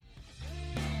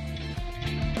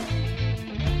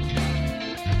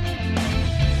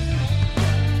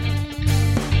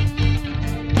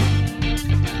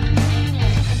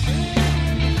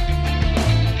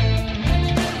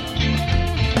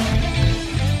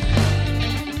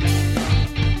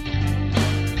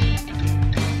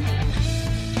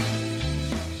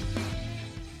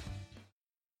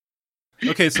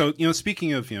Okay, so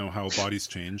speaking of how bodies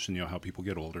change and how people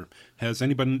get older, has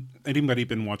anybody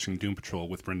been watching Doom Patrol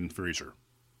with Brendan Fraser?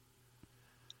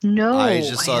 No, I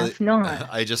just I saw have not.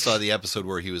 I just saw the episode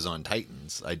where he was on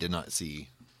Titans. I did not see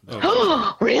that.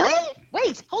 Oh. Really?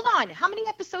 Wait, hold on. How many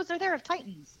episodes are there of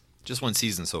Titans? Just one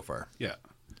season so far. Yeah,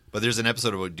 But there's an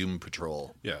episode about Doom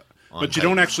Patrol. yeah, On but you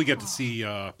don't Titans. actually get to see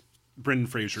Brendan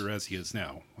Fraser as he is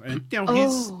now, and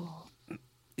Oh,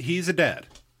 he's a dad.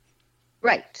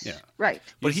 right. Yeah. Right.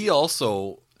 But he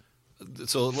also.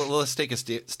 So let's take a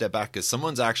step back because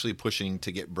someone's actually pushing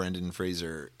to get Brendan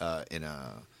Fraser in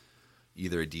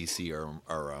either a DC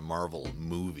or a Marvel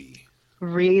movie.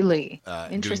 Really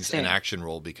Doing interesting. an action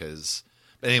role because.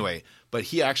 But anyway, but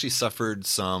he actually suffered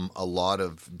a lot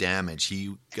of damage.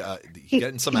 He got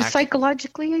in some he was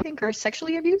psychologically, I think, or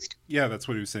sexually abused. Yeah, that's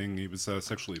what he was saying. He was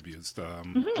sexually abused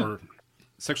or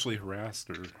sexually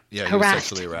harassed, or Yeah, he was Harassed.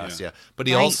 sexually harassed. Yeah, Yeah. but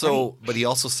he Right, also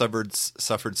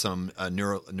suffered some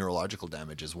neurological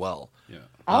damage as well. yeah.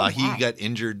 Oh, He wow. got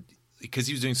injured because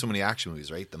he was doing so many action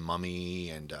movies, right? The Mummy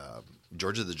and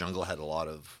George of the Jungle had a lot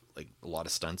of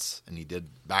stunts, and he did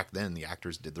back then. The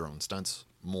actors did their own stunts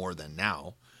more than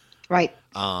now. Right.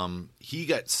 He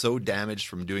got so damaged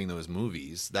from doing those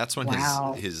movies. That's when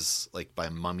Wow. his by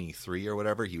Mummy 3 or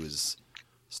whatever, he was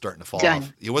starting to fall Done.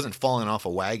 off. He wasn't falling off a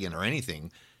wagon or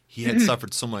anything. He had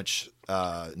suffered so much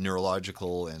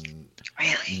neurological and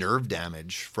Really? nerve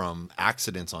damage from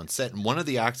accidents on set. And one of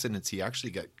the accidents, he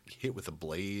actually got hit with a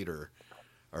blade or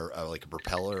like a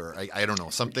propeller, or I don't know,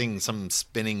 some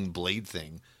spinning blade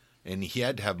thing. And he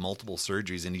had to have multiple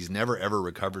surgeries, and he's never ever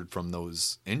recovered from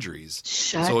those injuries.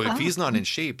 Shut so up. if he's not in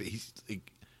shape,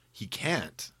 he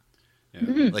can't.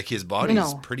 Yeah. Like his body's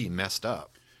No. pretty messed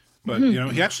up. But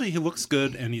he looks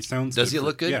good and he sounds. Does good he for-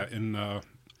 look good? Yeah, and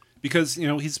because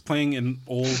he's playing an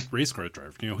old race car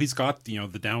driver. He's got the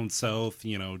down south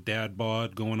dad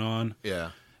bod going on,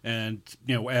 Yeah. and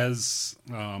as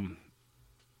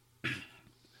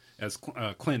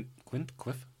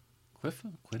Cliff.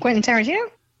 Quentin Tarantino?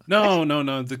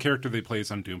 No, the character that he plays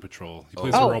on Doom Patrol. He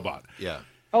plays Oh. a robot. Yeah.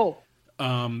 Oh,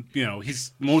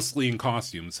 He's mostly in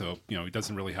costume, so he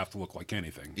doesn't really have to look like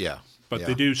anything. Yeah. But yeah.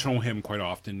 they do show him quite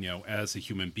often, as a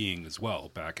human being as well,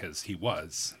 back as he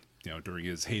was, during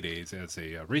his heydays as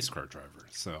a race car driver.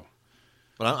 So,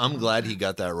 But I'm glad he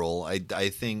got that role. I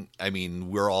think,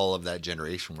 we're all of that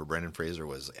generation where Brendan Fraser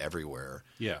was everywhere.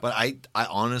 Yeah. But I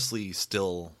honestly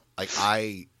still,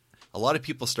 a lot of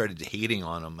people started hating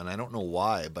on him, and I don't know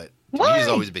why, but to me, he's Why?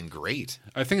 always been great.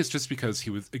 I think it's just because he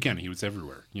was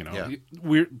everywhere. Yeah.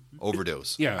 We're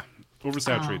Overdose.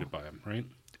 oversaturated Oh. by him, right?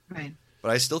 right.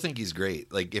 But I still think he's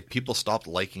great. Like, if people stopped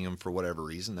liking him for whatever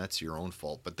reason, that's your own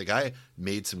fault. But the guy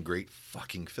made some great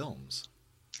fucking films.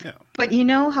 Yeah. But you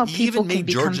know how He people even can made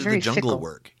become George of very the Jungle fickle.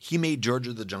 work. He made George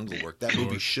of the Jungle work. That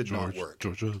movie should not work.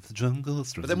 George of the Jungle.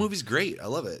 But that movie's great. I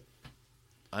love it.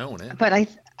 I own it. But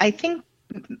I think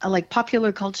like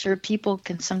popular culture, people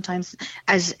can sometimes,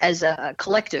 as a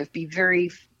collective, be very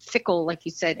fickle, like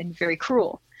you said, and very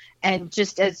cruel. And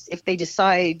just as if they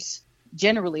decide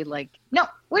generally, like, no,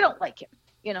 we don't like him.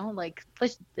 Like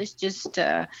let's just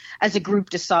as a group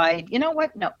decide. You know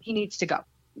what? No, he needs to go.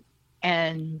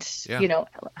 And Yeah.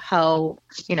 how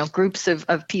groups of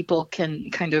people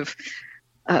can kind of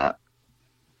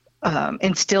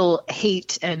instill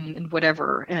hate and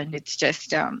whatever. And it's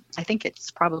just I think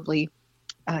it's probably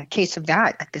a case of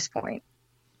that at this point.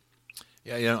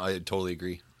 Yeah, I totally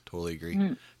agree. Totally agree.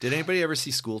 Mm. Did anybody ever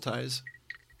see School Ties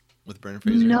with Brendan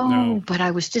Fraser? No, No. but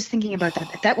I was just thinking about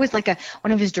that. That was like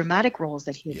one of his dramatic roles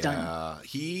that he had done. Yeah,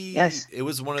 Yes. It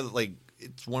was one of the,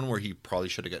 it's one where he probably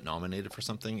should have got nominated for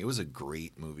something. It was a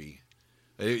great movie.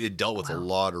 It dealt with a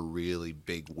lot of really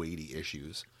big, weighty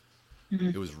issues.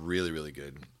 It was really, really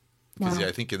good. Because Wow.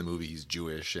 I think in the movie he's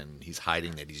Jewish, and he's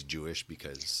hiding that he's Jewish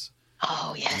because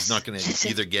Oh yes, he's not going to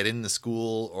either get in the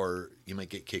school or he might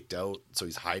get kicked out. So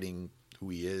he's hiding who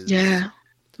he is. Yeah.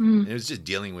 And it was just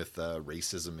dealing with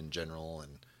racism in general,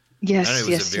 and Yes. I don't know,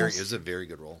 yes. it was a very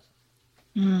good role.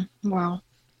 Wow.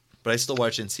 But I still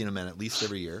watch Encino Man at least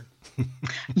every year.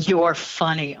 You're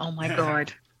funny. Oh my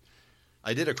god.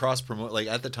 I did a cross promote. Like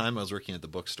at the time, I was working at the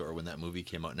bookstore when that movie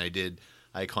came out, and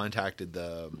I contacted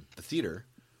the theater,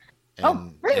 and,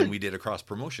 Oh, really? and we did a cross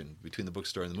promotion between the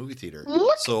bookstore and the movie theater.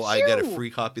 Look So at I got a you.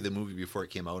 free copy of the movie before it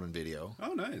came out on video,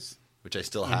 Oh, nice. which I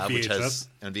still On have. Which has VHS?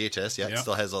 on VHS, yeah, Yeah. it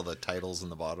still has all the titles in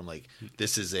the bottom. Like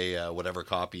this is a whatever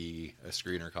copy, a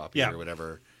screener copy Yeah. or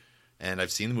whatever. And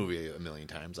I've seen the movie a million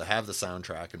times. I have the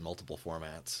soundtrack in multiple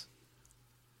formats.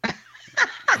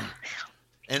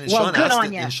 And Well, good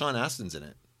on ya. Sean Astin's in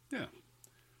it. Yeah.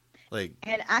 Like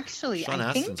And actually, Sean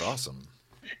I think Astin's awesome.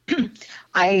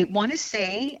 I want to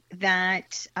say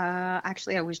that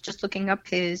actually I was just looking up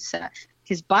his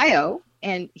bio,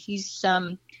 and he's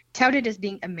touted as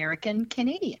being American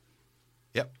Canadian.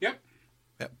 Yep. Yep.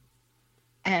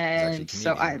 And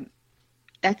so Canadian.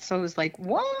 I was like,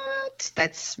 what?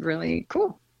 That's really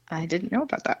cool. I didn't know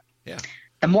about that. Yeah.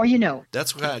 The more you know.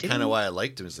 That's kind of why I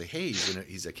liked him. Is like, hey,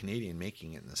 he's a Canadian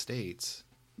making it in the States.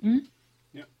 Mhm.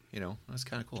 Yeah. You know, that's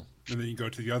kind of cool. And then you go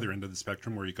to the other end of the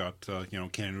spectrum where you got,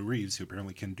 Keanu Reeves, who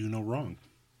apparently can do no wrong.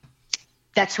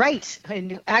 That's right.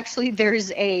 And actually,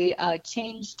 there's a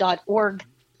change.org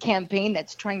campaign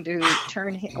that's trying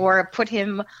to put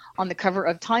him on the cover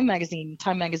of Time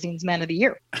Magazine's Man of the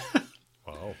Year.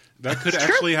 Wow. That could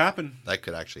actually happen. That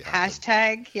could actually happen.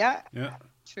 Hashtag, yeah, Yeah.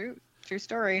 true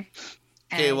story.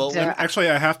 Okay, And, well, And actually,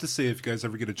 I have to say, if you guys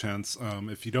ever get a chance,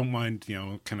 if you don't mind,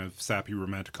 kind of sappy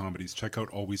romantic comedies, check out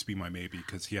Always Be My Maybe,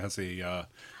 because he has a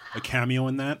cameo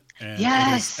in that, and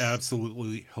Yes. it is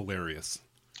absolutely hilarious.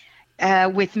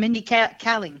 with Mindy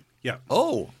Kaling. Yeah.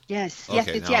 Oh. Yes, Okay, yes,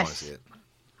 now it's I want to yes. see it.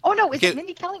 Oh no, is Okay. it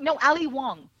Mindy Kaling? No, Ali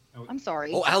Wong. Oh. I'm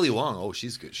sorry. Oh, Ali Wong. Oh,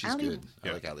 she's good. She's Ali- good. I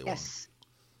Yeah. like Ali Wong. yes.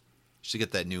 She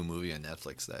get that new movie on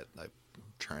Netflix that I'm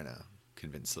trying to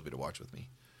convince Sylvia to watch with me.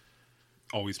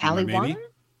 Always Be Ali My Wong? Maybe.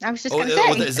 I was just Oh, going to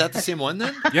say. is that the same one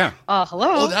then? Yeah.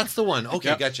 Hello. Oh, that's the one. Okay,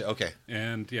 Yeah. gotcha. Okay.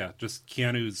 And yeah, just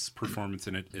Keanu's performance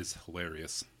in it is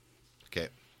hilarious. Okay.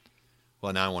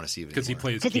 Well, now I want to see it Because he anymore.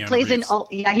 plays Because he Keanu plays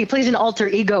Reeves. he plays an alter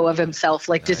ego of himself,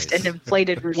 like just Nice. an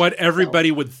inflated version. What of himself.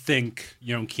 everybody would think,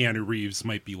 Keanu Reeves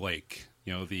might be like.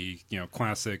 The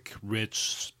classic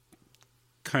rich,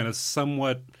 kind of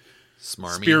somewhat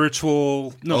Smarmy.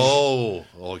 spiritual. No.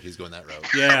 Oh, he's going that route.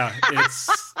 Yeah, it's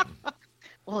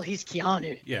Well, he's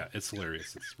Keanu. it's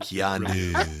hilarious. It's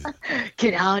Keanu.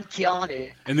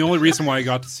 Keanu. And the only reason why I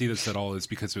got to see this at all is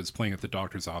because it was playing at the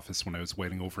doctor's office when I was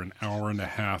waiting over an hour and a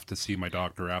half to see my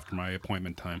doctor after my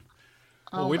appointment time.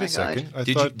 Well, Oh wait my a second. I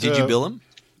Did thought, did you bill him?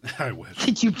 I wish.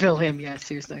 Did you bill him? Yeah,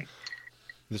 seriously.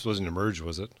 This wasn't Emerge,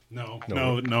 was it? No,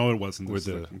 No. it wasn't. Where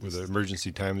This- the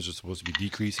emergency times are supposed to be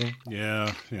decreasing?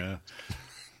 Yeah.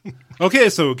 Okay,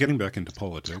 so getting back into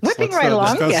politics. Whipping right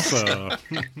along,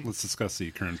 Let's discuss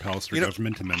the current Pallister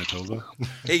government in Manitoba.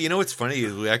 Hey, you know what's funny?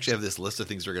 We actually have this list of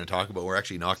things we're going to talk about. We're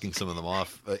actually knocking some of them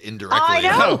off indirectly. I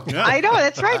know. Yeah. I know.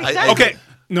 That's right. I- Exactly. Okay,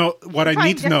 no, what I Trying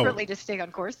need to know, desperately to stay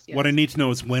on course. Yes. what I need to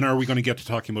know is when are we going to get to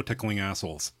talking about tickling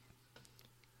assholes?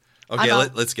 Okay, I'm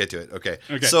out. let's get to it. Okay.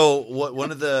 Okay. So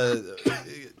one of the,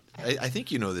 I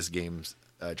think you know this game,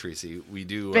 Tracy. We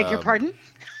do. Beg your pardon?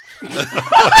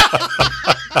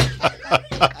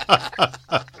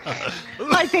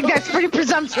 I think that's pretty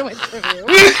presumptuous of you.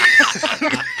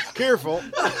 Careful.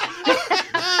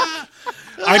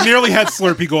 I nearly had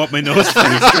Slurpee go up my nose for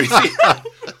you, Tracy.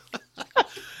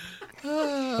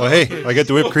 Well, hey, I get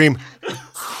the whipped cream.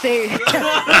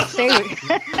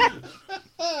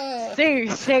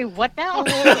 Say what now?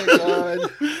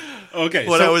 Okay,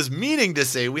 What so I was meaning to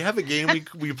say, we have a game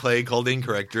we play called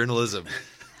Incorrect Journalism,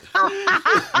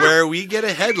 where we get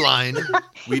a headline,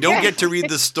 we don't get to read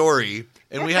the story,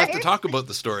 and we have to talk about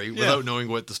the story without knowing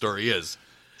what the story is.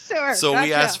 Sure. So we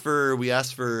gotcha. asked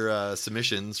for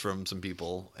submissions from some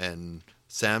people, and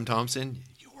Sam Thompson,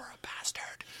 you were a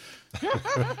bastard.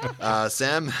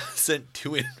 Sam sent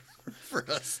 2 in for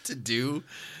us to do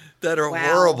that are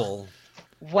Wow. horrible.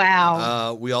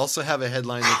 Wow. We also have a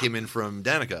headline that came in from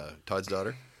Danica, Todd's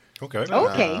daughter. Okay.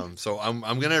 Okay. So I'm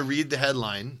going to read the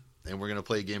headline, and we're going to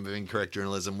play a game of Incorrect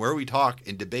Journalism where we talk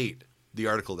and debate the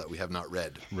article that we have not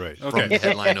read Right. Okay. from the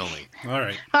headline only. all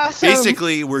right. Awesome.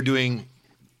 Basically, we're doing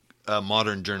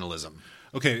modern journalism.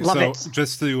 Okay, Love so it.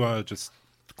 just to just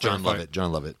John clarify,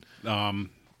 Lovett.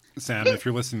 Sam, if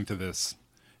you're listening to this,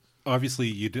 obviously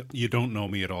you don't know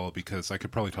me at all because I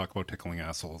could probably talk about tickling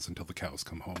assholes until the cows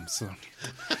come home. So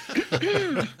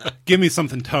give me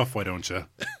something tough, why don't you?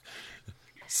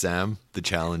 Sam, the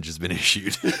challenge has been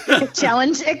issued.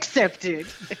 Challenge accepted.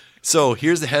 So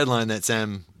here's the headline that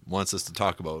Sam wants us to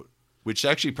talk about, which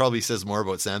actually probably says more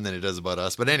about Sam than it does about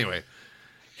us. But anyway,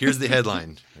 here's the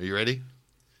headline. Are you ready?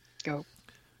 Go.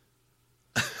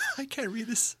 I can't read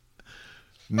this.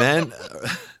 Man,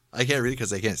 I can't read it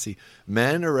because I can't see.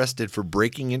 Man arrested for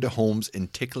breaking into homes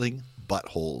and tickling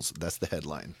buttholes. That's the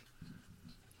headline.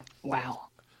 Wow.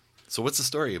 So what's the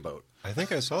story about? I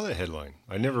think I saw that headline.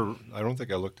 I don't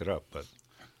think I looked it up, but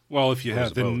Well, if you What had,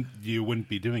 is it then you wouldn't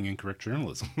be doing incorrect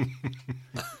journalism.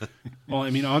 Well, I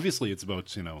mean, obviously, it's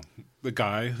about the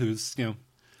guy who's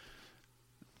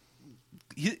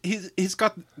he's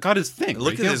got his thing.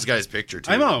 Look right? at this guy's picture,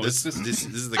 too. I know, This it's just-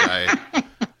 is the guy.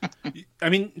 I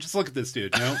mean, just look at this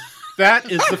dude.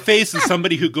 That is the face of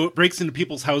somebody who breaks into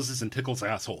people's houses and tickles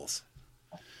assholes.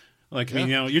 Like, I mean,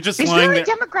 you're just Is lying there a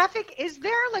there. demographic? Is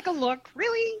there like a look?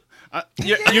 Really?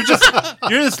 You're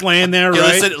just laying there, Yeah,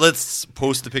 right? let's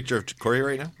post the picture of Corey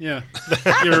right now. Yeah,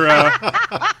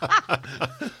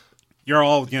 you're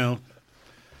all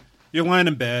you're lying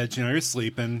in bed. You're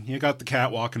sleeping. You got the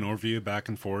cat walking over you back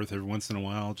and forth every once in a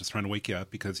while, just trying to wake you up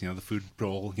because the food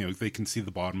bowl. They can see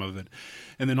the bottom of it,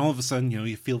 and then all of a sudden,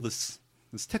 you feel this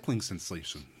tickling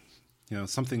sensation.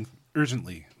 Something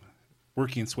urgently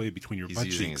working its way between your He's butt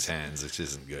using cheeks, his hands, which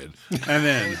isn't good. and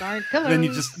then Those aren't pillows. then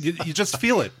you just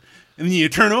feel it, and then you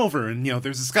turn over, and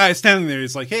there's this guy standing there.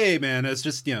 He's like, "Hey, man, it's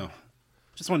just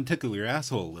just want to tickle your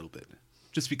asshole a little bit,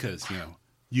 just because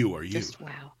you are you." Just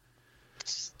wow.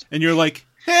 And you're like,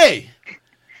 "Hey,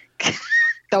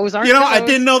 Those aren't. I pillows.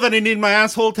 didn't know that I needed my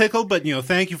asshole tickled, but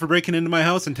thank you for breaking into my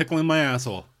house and tickling my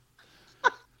asshole."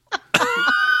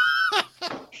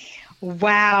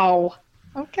 Wow.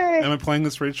 Okay. Am I playing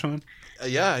this right, Sean?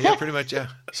 Yeah, pretty much, yeah.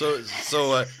 So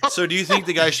do you think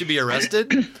the guy should be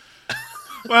arrested?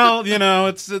 Well,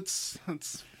 it's he's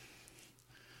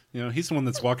the one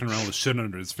that's walking around with shit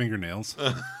under his fingernails.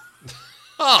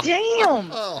 Damn.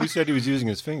 Who said he was using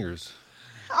his fingers?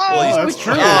 Oh, That's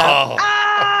true.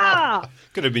 ah,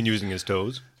 Could have been using his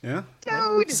toes. Yeah,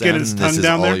 dude. Get his Sam, tongue this is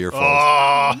down all there. your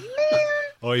fault. Man.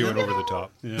 Oh, you went over the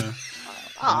top. yeah.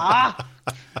 Ah.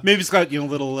 Maybe he's got a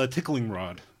little tickling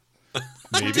rod.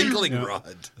 Tickling Yeah. rod.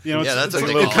 It's, that's it's,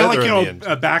 what they it's call kind of feather on like the end.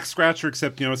 a back scratcher,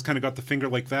 except it's kind of got the finger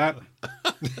like that,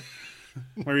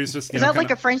 where he's just. Is that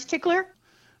like a French tickler?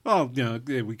 Well,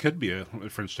 we could be a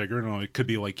French tiger. No, it could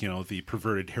be like the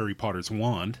perverted Harry Potter's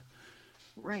wand.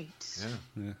 Right.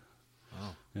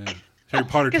 Yeah. Harry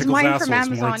Potter 'Cause tickles mine from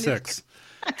assholes more Amazon at is- 6.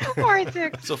 Or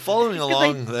six. So following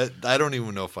along, that I don't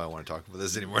even know if I want to talk about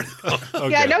this anymore. Okay.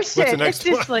 Yeah, no What's shit. the next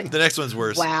It's just one? like The next one's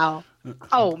worse. wow.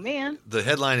 Oh man. The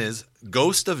headline is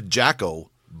Ghost of Jacko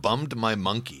bummed my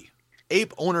monkey.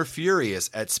 Ape owner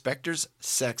furious at Spectre's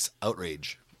sex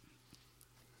outrage.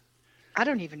 I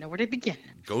don't even know where to begin.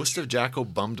 Ghost of Jacko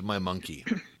bummed my monkey.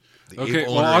 The Okay, ape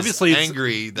well, owner obviously is it's-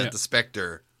 angry that yeah. the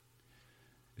Spectre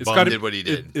It's Bum gotta, did what he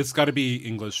did. It's got to be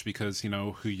English because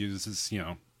who uses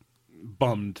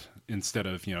bummed instead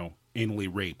of anally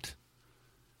raped.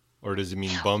 Or does it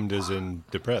mean bummed as in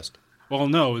depressed? Well,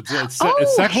 no, it's Oh,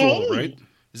 sexual, hey. right?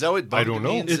 is that what bummed don't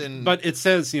know. means in But it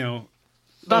says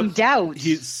Bummed out.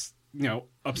 he's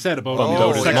upset about Bummed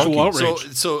out at sexual monkey.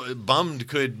 outrage. So bummed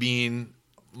could mean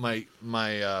my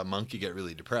monkey get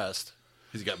really depressed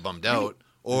because he got bummed out,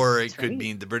 or it could right.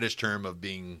 mean the British term of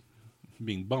being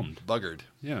Being bummed. buggered.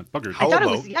 Yeah, buggered. I thought it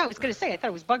about- was. Yeah, I was gonna say. I thought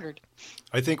it was buggered.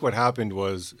 I think what happened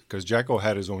was because Jacko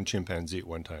had his own chimpanzee at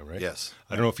one time, right? Yes.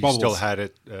 I don't know if he Bubbles. still had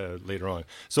it later on.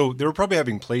 So they were probably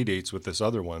having play dates with this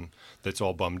other one that's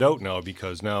all bummed out now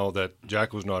because now that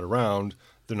Jacko's not around,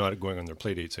 they're not going on their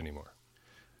play dates anymore.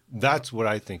 That's what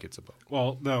I think it's about.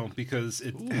 Well, no, because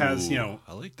it has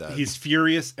I like that. He's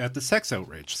furious at the sex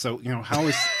outrage. So how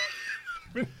is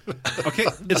okay?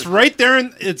 It's right there,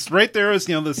 and it's right there as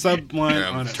the subline Here,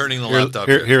 on I'm it. turning the laptop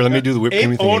Here, let me do the whipped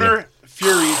cream Ape thing again. owner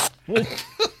fury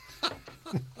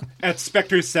at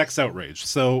Spectre's sex outrage.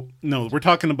 So no, we're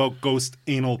talking about ghost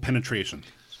anal penetration.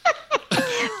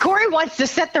 Corey wants to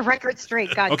set the record straight.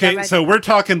 God damn Okay, it. so we're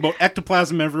talking about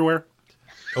ectoplasm everywhere.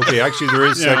 Okay, actually, there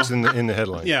is Yeah. sex in the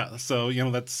headline. Yeah, so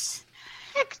that's.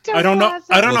 Ectoplasm. I don't know.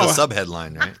 I don't Well, know. the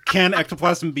subheadline, right? Can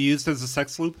ectoplasm be used as a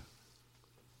sex lube?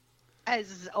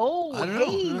 As I don't know.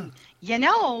 hey, you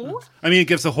know, I mean, it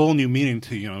gives a whole new meaning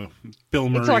to Bill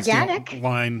Murray's organic.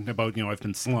 line about I've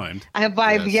been slimed.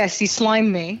 Yes. yes, he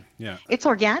slimed me. Yeah, It's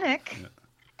organic,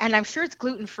 and I'm sure it's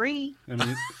gluten free. I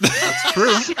mean that's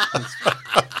true.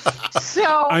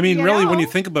 So I mean, really, when you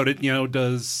know, think about it,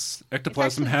 does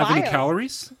ectoplasm actually have any vile.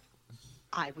 calories?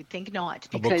 I would think not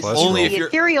about because cholesterol? Only the if you're-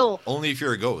 ethereal, Only if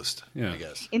you're a ghost, Yeah. I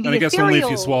guess. in the And I guess ethereal, only if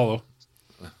you swallow.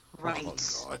 Right,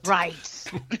 God.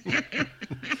 right.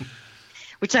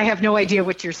 Which I have no idea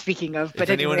what you're speaking of, but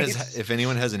If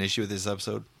anyone has an issue with this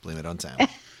episode, blame it on Sam.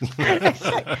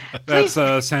 That's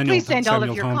Samuel please send all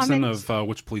of your Thompson comments. of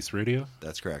Witch Police Radio.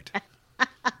 That's correct.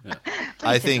 Please I send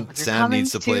all think of your Sam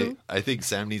needs to comments play. too. I think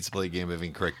Sam needs to play a game of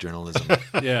incorrect journalism.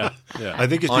 Yeah, I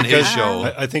think it's On because his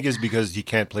show. I think it's because he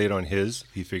can't play it on his.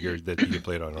 He figured that he could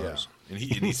play it on Yeah, ours. and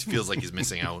he feels like he's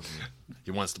missing out. And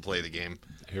he wants to play the game.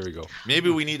 Here we go. Maybe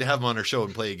we need to have him on our show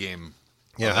and play a game.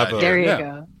 Yeah, of have that a- There you Yeah.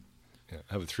 go. Yeah,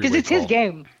 have a three-way Because it's his call.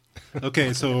 game.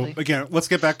 Okay, so again, let's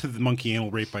get back to the monkey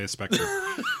anal rape by a specter.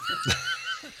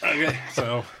 Okay,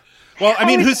 so, well, I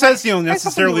mean, who says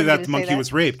necessarily you were that gonna the say monkey that.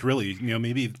 was raped? Really,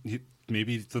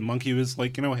 maybe the monkey was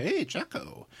like, hey,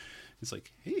 Jacko. He's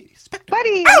like, hey, Spectre.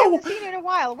 Buddy, I haven't seen you in a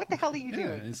while. What the hell are you Yeah,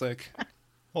 doing? he's like,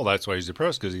 Well, that's why he's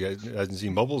depressed, because he hasn't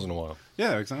seen Bubbles in a while.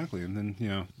 Yeah, exactly. And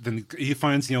then, then he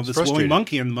finds, this willing frustrated.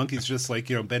 monkey, and the monkey's just like,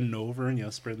 bending over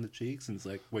and, spreading the cheeks, and he's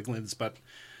like wiggling his butt,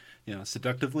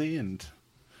 seductively. And,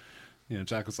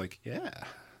 Jack was like, yeah,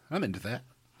 I'm into that.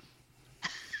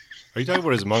 Are you talking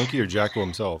about his monkey or Jacko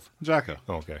himself? Jacko.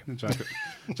 Oh, okay.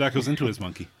 Jacko's into his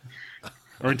monkey.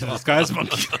 Or into this guy's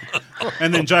monkey.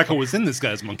 And then Jacko was in this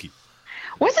guy's monkey.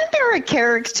 Wasn't there a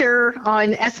character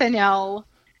on SNL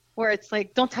where it's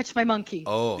like, don't touch my monkey?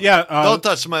 Oh, Yeah, don't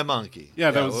touch my monkey.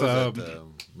 yeah, that was, that?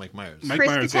 Mike Myers. Mike Chris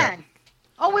Myers, yeah. Kattan.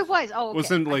 Oh, it was. Oh, okay.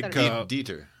 Wasn't I like, thought it was-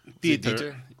 Dieter. Dieter. Is it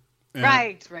Dieter? Yeah.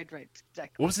 right. Exactly.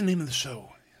 What was the name of the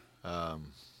show?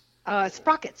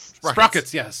 Sprockets.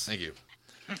 Sprockets, yes. Thank you.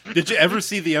 Did you ever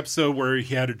see the episode where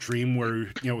he had a dream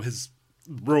where, his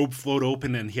robe flowed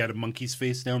open and he had a monkey's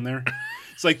face down there?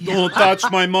 It's like, don't touch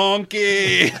my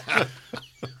monkey.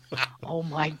 Oh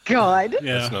my God.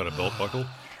 Yeah. That's not a belt buckle.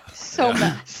 So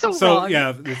so So, wrong.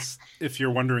 yeah, if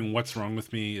you're wondering what's wrong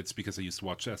with me, it's because I used to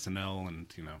watch SNL and,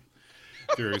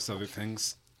 various other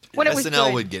things. When it was SNL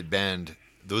good. would get banned.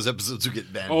 Those episodes would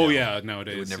get banned. Oh, now. yeah,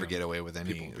 nowadays. They would never yeah. get away with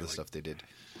any People of would the be like- stuff they did.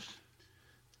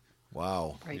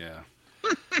 Wow. Right. Yeah.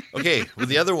 Okay, with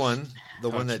the other one, the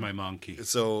Touch one that my monkey.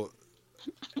 so,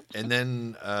 and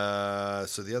then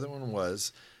so the other one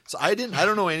was I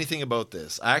don't know anything about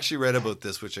this. I actually read about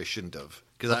this, which I shouldn't have,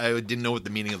 because I didn't know what the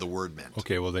meaning of the word meant.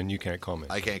 Okay, well, then you can't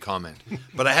comment. I can't comment,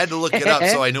 but I had to look it up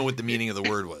so I know what the meaning of the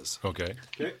word was. Okay.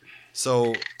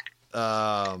 So,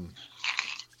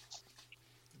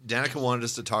 Danica wanted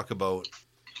us to talk about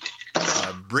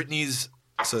Britney's.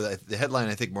 So the headline,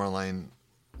 I think, more online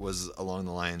was along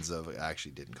the lines of, I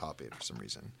actually didn't copy it for some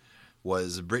reason,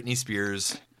 was Britney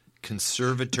Spears'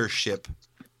 conservatorship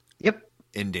Yep.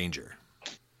 in danger.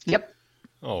 Yep.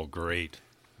 Oh, great.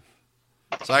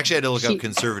 So I actually had to look up She-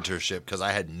 conservatorship because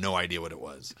I had no idea what it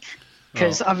was.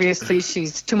 Because obviously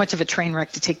she's too much of a train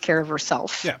wreck to take care of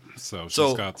herself. Yeah. So she's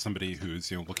So- got somebody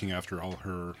who's, looking after all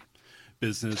her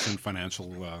business and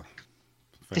financial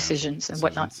Decisions and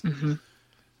whatnot. decisions.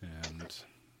 And,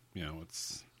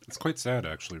 it's quite sad,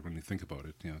 actually, when you think about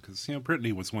it, because,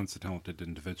 Britney was once a talented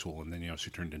individual, and then, she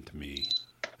turned into me.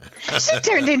 She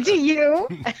turned into you.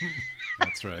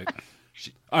 That's right.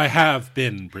 I have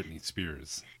been Britney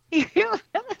Spears.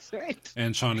 That's right.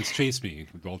 And Sean has chased me,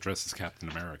 well dressed as Captain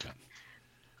America.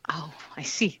 Oh, I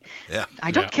see. Yeah.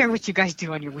 I don't Yeah. care what you guys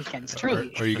do on your weekends,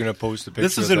 truly. Are you going to post the picture?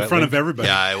 This is in front of everybody.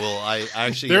 Yeah, I will. I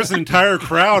actually. There's an entire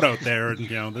crowd out there,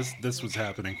 and, this was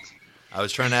happening. I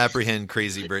was trying to apprehend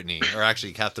Crazy Britney, or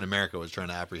actually Captain America was trying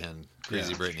to apprehend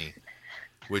Crazy Yeah. Britney,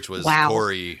 which was Wow.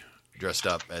 Corey dressed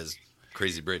up as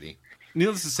Crazy Britney.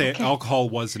 Needless to say, Okay. alcohol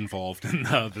was involved in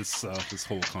this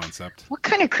whole concept. What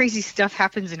kind of crazy stuff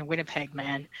happens in Winnipeg,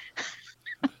 man?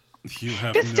 You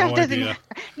have This stuff no doesn't. idea.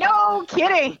 No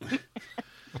kidding.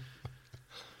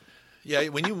 Yeah,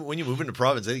 when you move into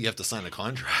province, I think you have to sign a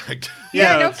contract.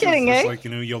 Yeah, no it's kidding, just eh? like,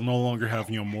 you'll no longer have,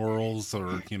 morals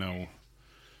or,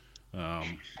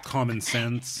 common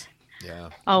sense. Yeah.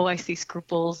 Oh, I see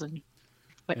scruples and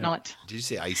whatnot. Did you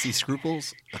say icy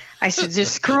scruples? I said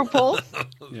just scruples.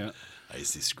 Yeah.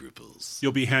 Icy scruples.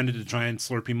 You'll be handed a giant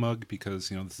Slurpee mug because,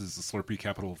 this is the Slurpee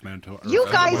capital of Manitoba. You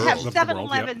guys world. have Of the world,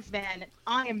 7-Elevens, man.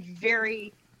 I'm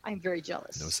very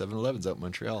jealous. No 7-Elevens out in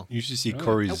Montreal. You should see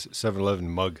Corey's 7-Eleven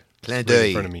mug. Clin right d'oeil.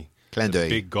 in front of me. Clin It's a d'oeil.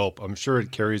 big gulp. I'm sure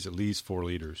it carries at least 4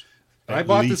 liters. I At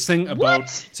bought least. this thing about,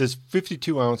 What? It says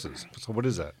 52 ounces. So what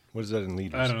is that? What is that in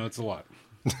liters? I don't know, it's a lot.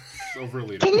 It's over a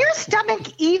liter. Can your stomach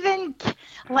even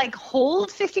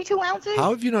hold 52 ounces? How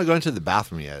have you not gone to the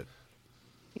bathroom yet?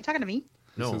 You talking to me?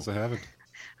 No. Says I haven't.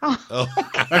 Oh,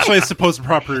 Actually, I suppose the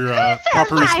proper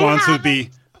proper I response would haven't. be,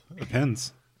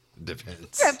 depends.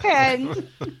 depends. Depends.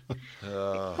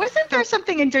 Wasn't there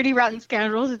something in Dirty Rotten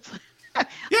Scoundrels? It's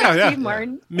Yeah. Steve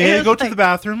Martin. May I It's go to like- the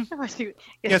bathroom?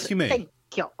 Yes, you may. Thank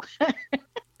you.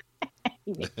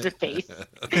 He makes the face.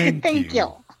 Thank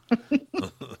you.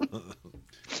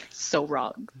 So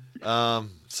wrong.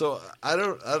 So I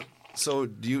don't. So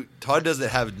do you? Todd doesn't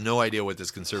have no idea what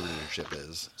this conservatorship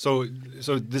is. So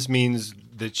this means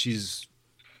that she's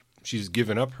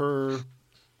given up her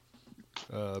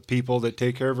people that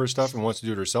take care of her stuff and wants to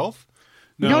do it herself?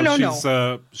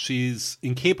 No. She's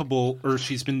incapable, or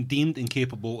she's been deemed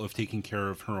incapable of taking care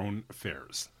of her own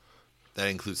affairs. That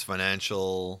includes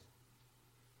financial.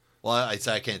 Well, I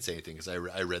can't say anything because I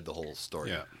read the whole story.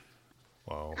 Yeah.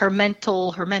 Wow. Her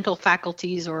mental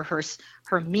faculties or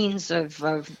her means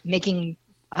of making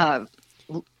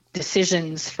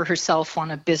decisions for herself on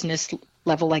a business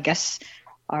level, I guess,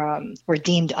 were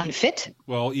deemed unfit.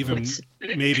 Well, even What's-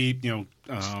 maybe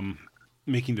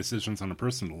making decisions on a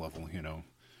personal level.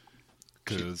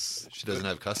 because She doesn't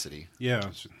have custody.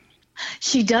 yeah,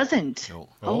 She doesn't. No.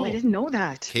 Oh, I didn't know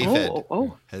that. K-Fed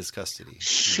Oh. has custody.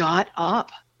 Shut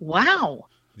up. Wow.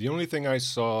 The only thing I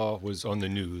saw was on the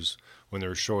news when they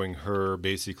were showing her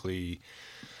basically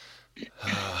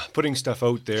putting stuff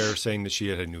out there, saying that she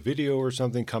had a new video or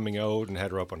something coming out and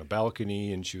had her up on a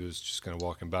balcony, and she was just kind of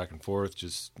walking back and forth,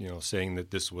 just saying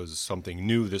that this was something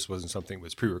new. This wasn't something that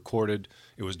was pre-recorded.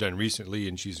 It was done recently,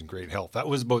 and she's in great health. That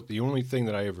was about the only thing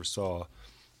that I ever saw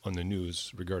on the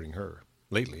news regarding her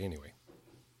lately, anyway.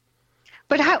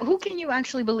 But who can you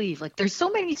actually believe? Like, there's so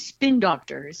many spin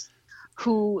doctors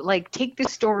who like take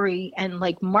this story and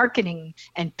like marketing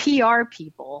and PR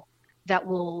people that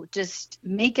will just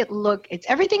make it look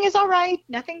everything is all right,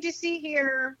 nothing to see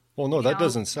here. Well, no, You that know?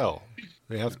 doesn't sell.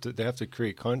 They have to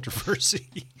create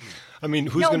controversy. I mean,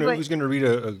 who's No, gonna read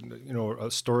a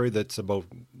story that's about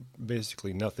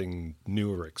basically nothing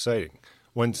new or exciting?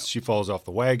 Once she falls off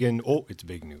the wagon, it's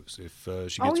big news. If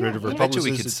she gets rid of her I bet you publicist,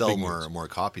 we could it's sell big more news. more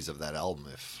copies of that album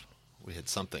if we had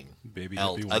something Baby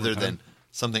else Hippie one other more than time.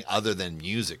 something other than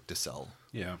music to sell.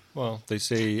 yeah. Well, they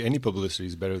say any publicity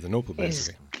is better than no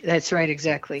publicity. That's right,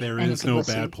 exactly. There And is no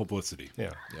publicity. bad publicity.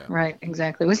 Yeah. Right,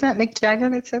 exactly. Wasn't that Mick Jagger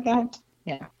that said that?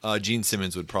 Yeah. Gene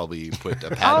Simmons would probably put a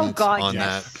Oh patent God, on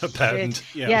yes. that. A patent.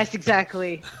 Shit. Yeah. Yes,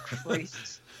 exactly.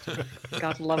 Christ.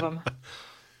 God love him.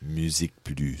 Musique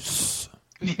Plus.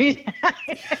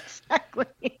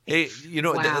 Exactly. Hey,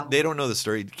 Wow. they don't know the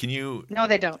story. Can you No,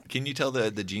 they don't. tell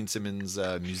the Gene Simmons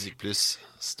Musique Plus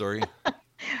story? From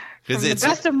Because the it's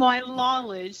best of my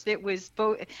knowledge, it was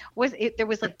both. There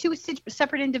was like two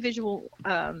separate individual.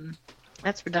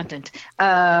 That's redundant.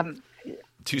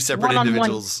 two separate one-on-one.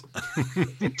 individuals.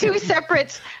 Two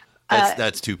separate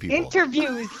That's two people.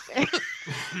 interviews.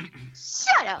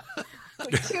 Shut up.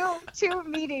 Two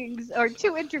meetings or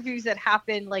two interviews that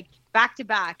happened like back to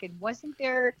back, and wasn't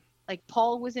there like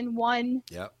Paul was in one,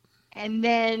 Yep. and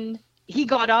then he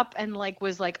got up and like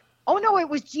was like, oh no, it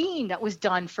was Gene that was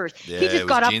done first. Yeah, he it just was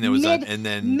got up Gene that was mid on, and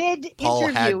then mid Paul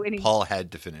interview, and he, Paul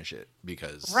had to finish it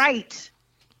because right.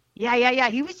 Yeah.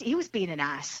 He was being an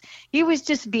ass. He was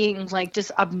just being like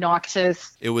just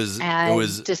obnoxious it was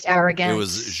and just arrogant. it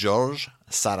was Georges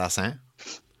Sarrazin.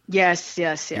 Yes.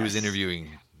 He was interviewing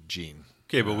Gene.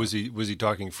 Okay, but was he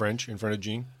talking French in front of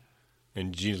Gene?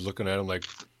 And Gene's looking at him like,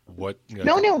 what?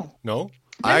 No. No? No,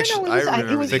 I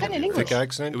it was the done in interview. English. Thick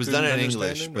accent? It was couldn't done in understand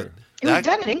English, him, but or- It was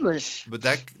done in English. But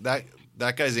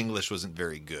that guy's English wasn't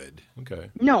very good.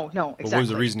 Okay. No, But exactly. what was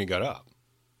the reason he got up?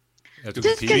 Had to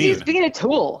Just be because he was peed? being a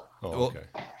tool. Oh, okay.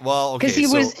 Well, okay.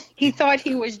 Because So he thought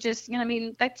he was just, I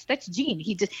mean, that's Gene.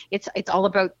 He just, it's all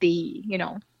about the,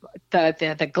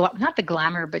 the not the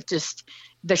glamour, but just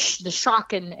the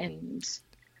shock and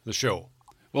The show.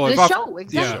 Well, The I've show,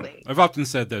 exactly. Yeah, I've often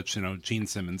said that Gene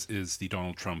Simmons is the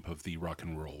Donald Trump of the rock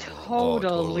and roll world.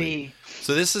 totally.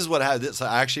 so this is what happened. So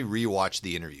I actually rewatched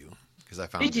the interview because I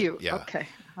found Did you? it. Yeah.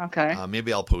 Okay.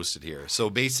 Maybe I'll post it here. So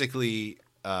basically,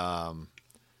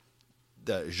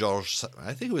 the Georges,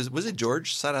 I think was it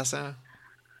Georges Sarrazin?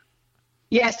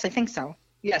 Yes, I think so.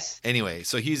 Yes. Anyway,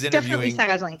 so he's Definitely interviewing,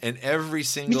 Sarrazin. and every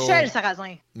single Michel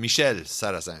Sarrazin. Michel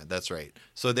Sarrazin. That's right.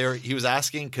 So he was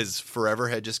asking because Forever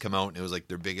had just come out, and it was like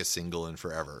their biggest single in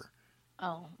forever.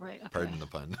 Oh, right. Okay. Pardon the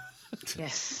pun.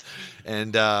 Yes.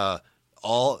 And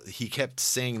he kept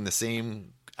saying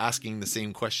asking the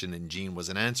same question, and Gene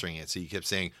wasn't answering it. So he kept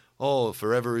saying, "Oh,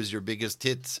 Forever is your biggest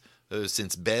hit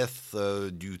since Beth.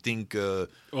 Do you think?"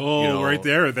 Right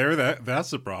there, that's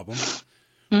the problem.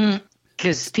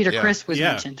 Because Peter Yeah. Criss was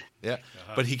Yeah. mentioned. Yeah,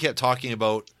 but he kept talking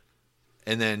about,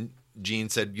 and then Gene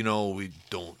said, we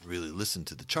don't really listen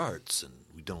to the charts, and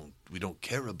we don't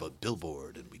care about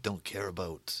Billboard, and we don't care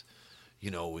about,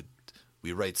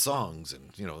 we write songs, and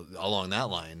along that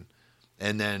line,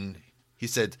 and then he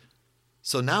said,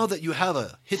 so now that you have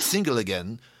a hit single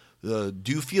again, do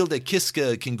you feel that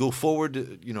Kiska can go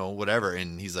forward, whatever?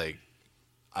 And he's like,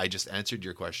 I just answered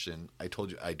your question. I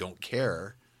told you I don't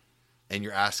care, and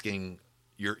you're asking.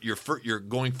 You're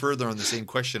going further on the same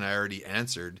question I already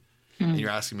answered, and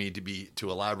you're asking me to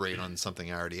elaborate on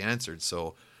something I already answered.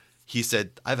 So he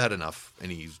said, "I've had enough,"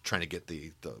 and he's trying to get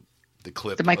the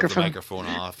clip The of microphone. the microphone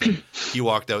off. And he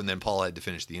walked out, and then Paul had to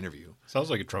finish the interview. Sounds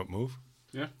like a Trump move.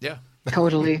 Yeah,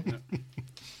 Totally.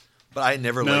 but I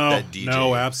never liked that DJ.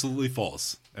 No, absolutely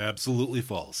false. Absolutely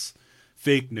false.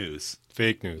 Fake news.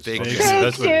 Fake news. Fake Okay, news.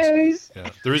 that's what it is. News. Yeah.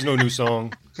 There is no new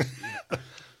song.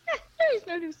 There's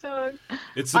no new song.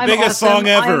 It's the I'm biggest awesome. song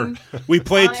ever. We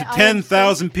played to I am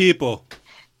 10,000 people.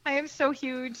 I am so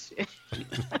huge.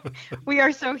 We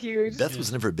are so huge. Beth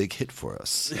was never a big hit for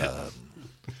us.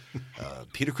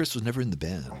 Peter Criss was never in the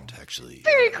band, actually.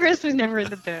 Peter Criss was never in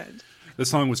the band. This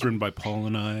song was written by Paul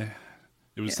and I.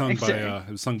 It was sung exactly. by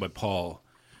it was sung by Paul,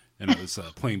 and it was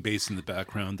playing bass in the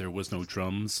background. There was no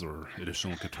drums or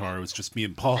additional guitar. It was just me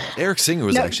and Paul. Eric Singer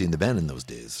was No. actually in the band in those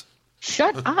days.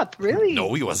 Shut up, really?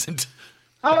 No, he wasn't.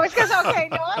 Oh, it's because, okay,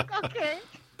 no, okay.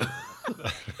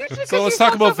 So let's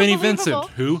talk about Vinnie Vincent.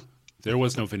 Who? There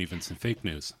was no Vinnie Vincent. Fake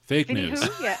news. Fake Vinnie news.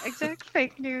 who? Yeah, exactly.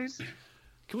 Fake news.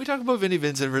 Can we talk about Vinnie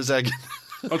Vincent for a second?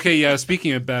 Okay, yeah.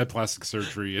 Speaking of bad plastic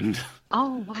surgery, and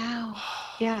Oh, wow.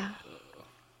 Yeah.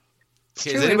 It's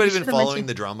Has true, anybody we been should've following mentioned-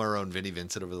 the drama around Vinnie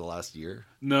Vincent over the last year?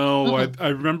 no, I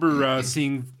remember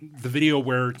seeing the video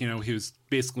where he was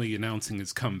basically announcing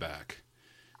his comeback,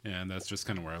 and that's just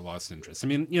kind of where I lost interest. I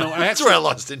mean, That's where I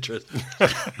lost interest.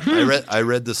 I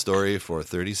read the story for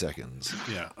 30 seconds.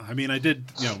 Yeah, I mean, I did.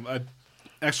 I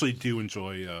actually do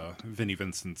enjoy Vinnie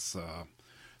Vincent's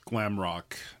glam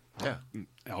rock Yeah,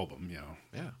 album.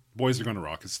 yeah, Boys Are Gonna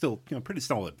Rock is still pretty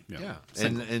solid. yeah.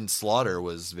 Single. And Slaughter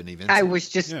was Vinnie Vincent. I was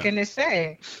just Yeah. going to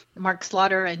say, Mark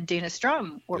Slaughter and Dana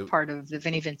Strum were It- part of the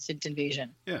Vinnie Vincent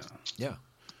invasion. Yeah, Yeah.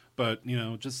 but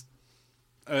just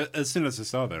as soon as I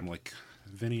saw that, I'm like,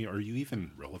 Vinnie, are you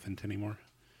even relevant anymore?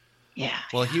 Yeah.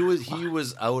 Well, he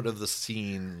was out of the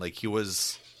scene. Like it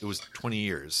was 20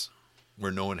 years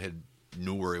where no one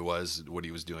knew where he was, what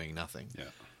he was doing, nothing. Yeah.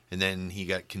 And then he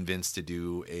got convinced to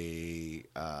do a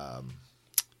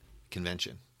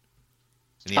convention,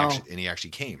 and he actually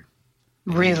came.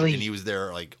 And Really? and he was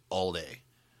there like all day,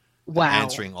 Wow.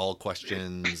 answering all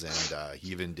questions, and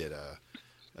he even did a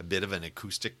bit of an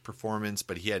acoustic performance,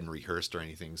 but he hadn't rehearsed or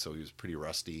anything, so he was pretty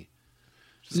rusty.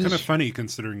 It's kind of funny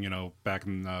considering back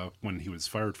in when he was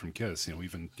fired from Kiss,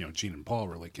 even Gene and Paul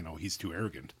were like, he's too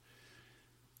arrogant.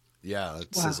 Yeah,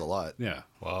 that Wow. says a lot. Yeah.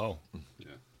 Wow.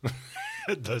 Yeah.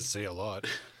 It does say a lot.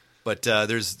 But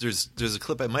there's a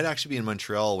clip. It might actually be in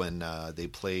Montreal when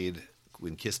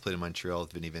Kiss played in Montreal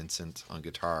with Vinnie Vincent on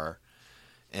guitar,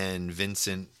 and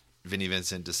Vinnie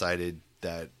Vincent decided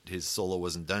that his solo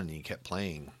wasn't done, and he kept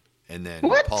playing. And then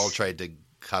What? Paul tried to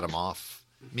cut him off.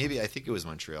 Maybe I think it was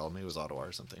Montreal, maybe it was Ottawa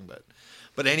or something.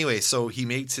 But anyway, so he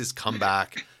makes his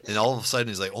comeback, and all of a sudden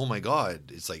he's like, "Oh my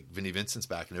God!" It's like Vinnie Vincent's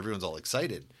back, and everyone's all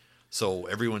excited. So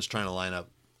everyone's trying to line up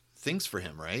things for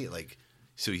him, right? Like.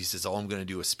 So he says, "Oh, I'm going to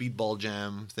do a speedball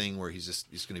jam thing where he's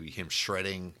going to be him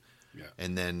shredding, Yeah.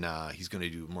 and then he's going to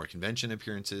do more convention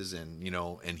appearances, and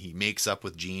and he makes up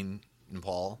with Gene and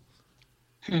Paul,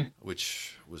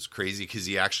 which was crazy because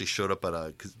he actually showed up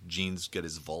because Gene's got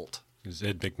his vault Is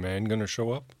Ed McMahon going to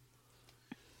show up?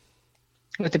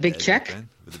 With a big check?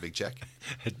 with a big check.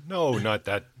 No, not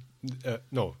that.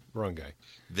 No, wrong guy.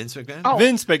 Vince McMahon. Oh.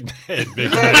 Vince McMahon.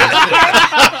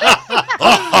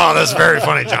 Oh, that's very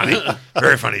funny, Johnny.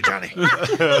 Very funny, Johnny.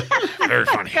 Very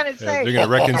funny. I was gonna Yeah, say. they're going to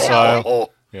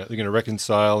reconcile. Yeah, they're going to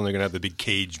reconcile, and they're going to have the big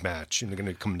cage match, and they're going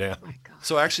to come down.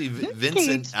 So actually,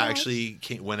 Vincent Cage actually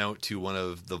went out to one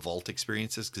of the vault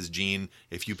experiences because Gene,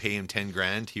 if you pay him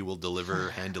 $10,000, he will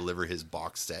hand deliver his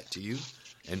box set to you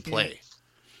and play.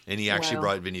 And he actually Wow.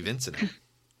 brought Vinnie Vincent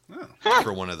out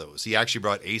for one of those. He actually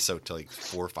brought Ace out to like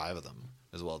 4 or 5 of them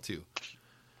as well too.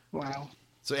 Wow.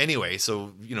 So anyway, it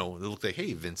looked like,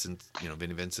 hey, Vincent,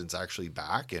 Vinnie Vincent's actually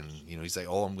back, and he's like,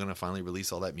 oh, I'm gonna finally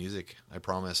release all that music I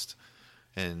promised,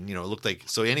 and it looked like.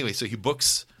 So anyway, so he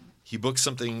books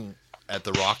something at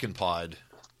the Rockin' Pod,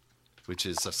 which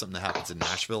is something that happens in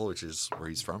Nashville, which is where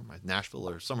he's from, Nashville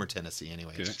or somewhere Tennessee,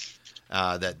 anyway. Okay.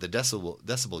 That the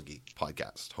Decibel Geek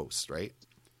podcast host, right?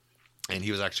 And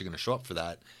he was actually going to show up for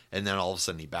that, and then all of a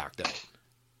sudden he backed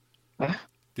out.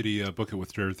 Did he book it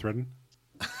with Jared Threaden?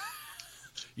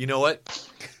 You know what?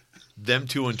 Them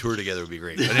two on tour together would be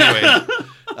great. But anyway,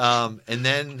 and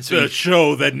then The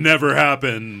show that never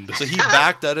happened. so he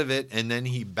backed out of it, and then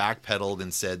he backpedaled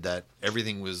and said that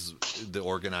everything was the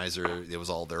organizer; it was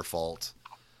all their fault,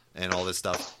 and all this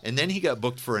stuff. And then he got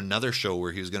booked for another show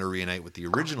where he was going to reunite with the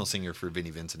original singer for Vinnie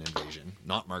Vincent Invasion,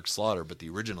 not Mark Slaughter, but the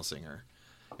original singer,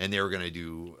 and they were going to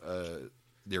do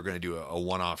a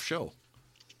one-off show,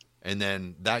 and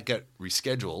then that got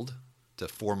rescheduled to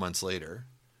 4 months later.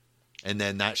 And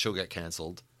then that show got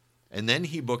canceled. And then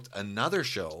he booked another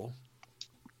show.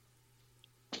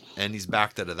 And he's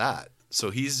backed out of that. So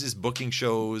he's just booking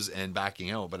shows and backing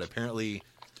out. But apparently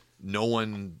no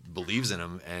one believes in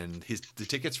him. And the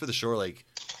tickets for the show are like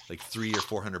 $300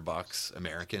 or $400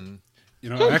 American.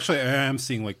 Actually, I am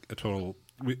seeing like a total.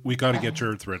 We got to get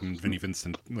Jared Threaden and Vinnie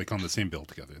Vincent like on the same bill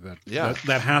together.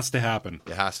 That has to happen.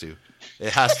 It has to.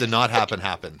 It has to not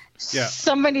happen. Yeah.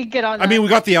 Somebody get on. I mean, we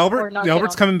got the or Albert. not The get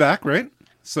Albert's on. coming back, right?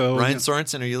 So Ryan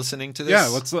Sorensen, are you listening to this? Yeah,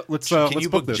 let's Can let's you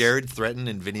book book this. Jared Threaten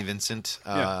and Vinnie Vincent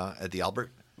Yeah. at the Albert?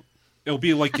 It'll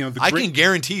be like, you know, I can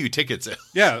guarantee you tickets.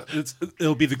 yeah,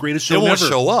 it'll be the greatest They show won't ever.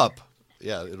 show up.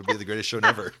 Yeah, it'll be the greatest show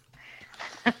never.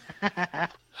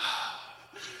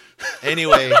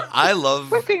 Anyway, I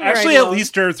love. Moving Actually, right at along.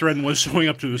 least Darth Reddin was showing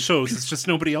up to the shows. It's just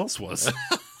nobody else was.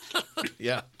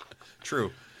 Yeah,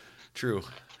 true.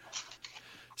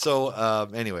 So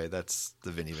anyway, that's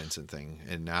the Vinnie Vincent thing,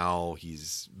 and now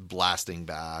he's blasting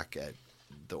back at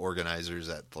the organizers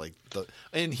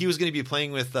and he was going to be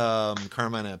playing with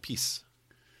Carmine Peace.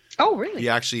 Oh, really? He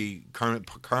actually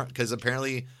because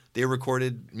apparently they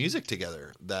recorded music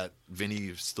together that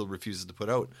Vinny still refuses to put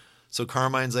out. So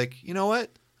Carmine's like, you know what?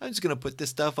 I'm just gonna put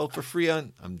this stuff out for free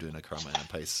on. I'm doing a Carmine and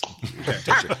Pice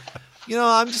picture. You know,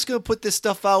 I'm just gonna put this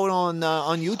stuff out on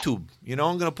YouTube. You know,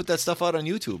 I'm gonna put that stuff out on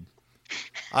YouTube.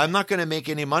 I'm not gonna make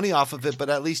any money off of it, but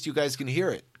at least you guys can hear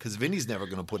it because Vinny's never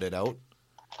gonna put it out.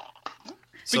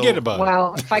 Forget about it.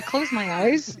 Wow. If I close my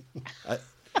eyes,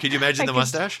 Could you imagine the could-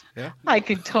 mustache? Yeah, I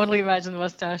could totally imagine the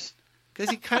mustache.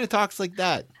 because he kind of talks like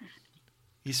that.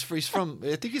 He's from.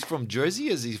 I think he's from Jersey.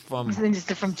 Is he from Then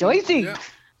just from Jersey. Yeah.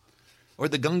 or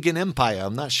the Gungan Empire?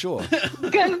 I'm not sure.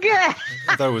 Gunga.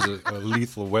 I thought it was a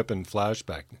Lethal Weapon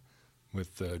flashback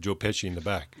with Joe Pesci in the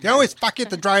back. They always fuck you at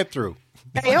the drive-through.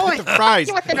 Hey, oh, The fries.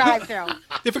 you want the drive-through.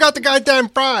 They forgot the goddamn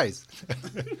fries.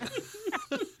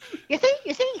 You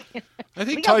see? I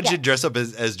think We Todd don't should dress up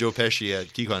as Joe Pesci at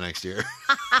KeyCon next year.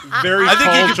 Very I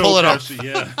think he tall can Joe pull it off. Pesci,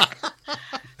 yeah.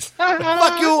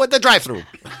 Fuck you at the drive-through.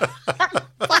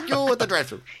 Fuck you at the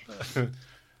drive-through.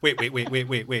 Wait. Okay.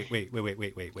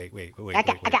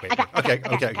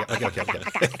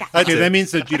 Okay, that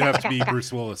means that you'd have to be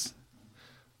Bruce Willis.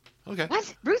 Okay.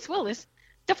 What? Bruce Willis?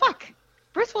 The fuck?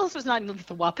 Bruce Willis was not in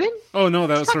Lethal Weapon. Oh no,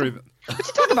 that was sorry. What you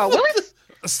talking about, Willis?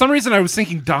 For some reason I was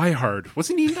thinking Die Hard.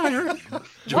 Wasn't he in Die Hard? Wow.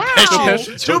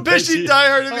 Joe Pesci Die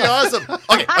Hard would be awesome.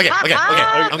 Okay.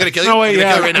 I'm gonna kill you. No way, I'm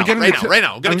yeah. gonna kill you right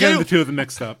now. I'm gonna kill getting you. the two of them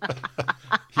mixed up.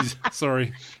 He's sorry.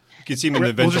 You can see him in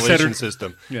the We'll just set ventilation her-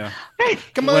 system. Yeah.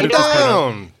 Come Let on it just put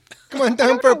down. Come on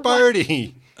down for a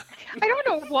party. I don't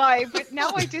know why, but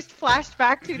now I just flashed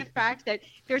back to the fact that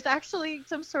there's actually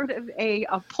some sort of a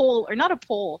poll, or not a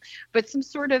poll, but some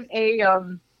sort of a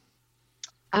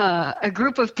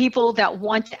group of people that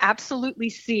want to absolutely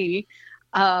see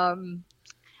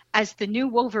as the new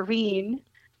Wolverine.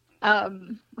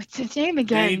 What's his name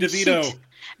again? Danny DeVito. Shoot.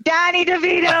 Danny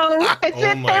DeVito. As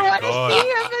Oh if my they want God. to see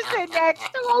him as the next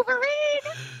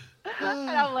Wolverine. And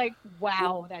I'm like,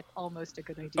 wow, that's almost a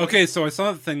good idea. Okay, so I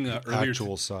saw the thing earlier.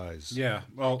 Actual size. Yeah,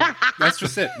 well, that's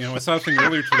just it. You know, I saw a thing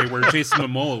earlier today where Jason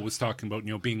Momoa was talking about,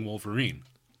 you know, being Wolverine,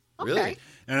 Really?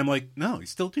 and I'm like, no, he's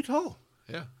still too tall.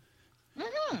 Yeah.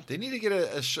 Mm-hmm. They need to get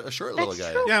a short little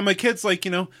guy. true. Yeah, my kid's like,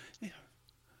 you know,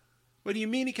 what do you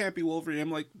mean he can't be Wolverine?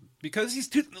 I'm like, because he's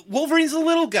too. Wolverine's a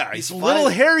little guy. He's a little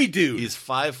fine. hairy dude. He's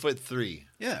 5'3",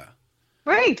 yeah,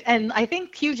 Right, and I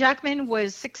think Hugh Jackman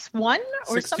was 6'1"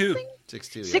 or 6'2". something.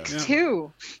 6'2". Yeah.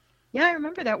 6'2". Yeah, I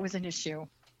remember that was an issue.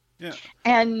 yeah.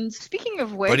 And speaking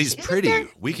of which, But he's isn't pretty. there-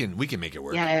 We can make it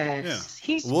work. Yes,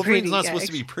 he's Wolverine's pretty, not yeah. supposed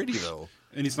to be pretty though.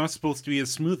 And he's not supposed to be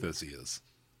as smooth as he is.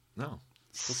 No.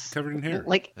 He's supposed to be covered in hair.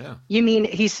 Like, Yeah. you mean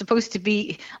he's supposed to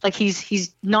be like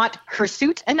he's not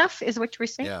hirsute enough? Is what you're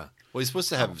saying? Yeah. Well, he's supposed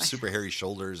to have super hairy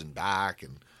shoulders and back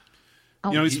and Oh,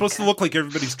 You know, he's supposed to God. look like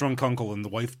everybody's drunk uncle in The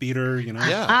Wife Beater. You know.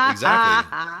 yeah,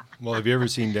 exactly. Well, have you ever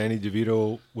seen Danny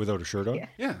DeVito without a shirt on? Yeah.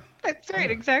 Yeah. That's right,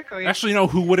 exactly. Actually, you know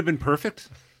who would have been perfect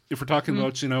if we're talking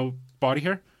about, you know, body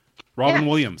hair? Robin Yeah.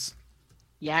 Williams.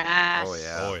 Yes. Oh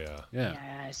yeah. Oh, yeah. Yeah.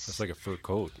 Yes. That's like a fur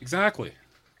coat. Exactly.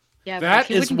 Yeah, but That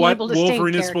he is wouldn't be what able to stay in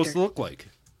Wolverine is supposed to character. look like.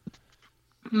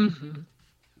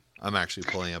 I'm actually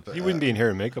pulling up. He wouldn't be in hair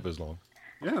and makeup as long.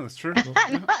 Yeah, that's true.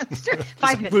 It's true.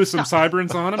 5 minutes. Glue some stop.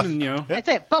 Cyberns on him, and you know. That's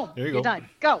it. Boom. There you You're go. done.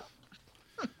 Go.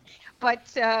 But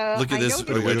Look I at this.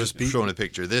 know that- I just showing a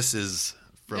picture. This is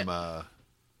from.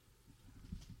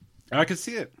 I could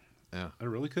see it. Yeah. I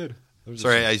really could.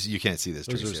 Sorry, you can't see this.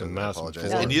 Those are Tracy. some I massive apologize.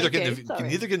 photos. And neither Okay, can it's all right.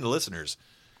 neither can the listeners.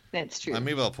 That's true.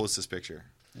 Maybe I'll post this picture.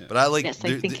 But I like. Yes,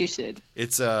 I think you should.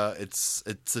 It's a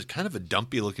kind of a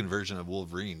dumpy looking version of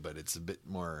Wolverine, but it's a bit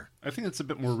more I think it's a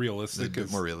bit more realistic.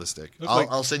 realistic. Looks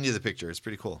like- I'll send you the picture. It's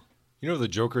pretty cool. You know the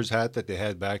Joker's hat that they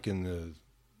had back in the...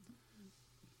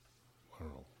 I don't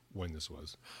know when this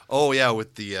was. Oh yeah,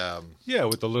 with the Yeah,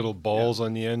 with the little balls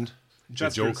on the end.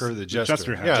 Jester- The Joker, the the Jester.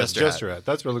 Jester hat. Yeah, Jester Jester hat. hat.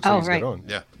 That's what it looks Oh, like he's right. got on.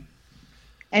 yeah.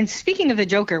 And speaking of the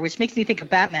Joker, which makes me think of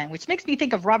Batman, which makes me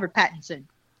think of Robert Pattinson.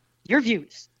 Your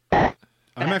views.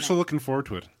 I'm actually looking forward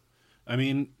to it. I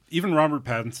mean, even Robert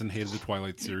Pattinson hated the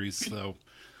Twilight series, so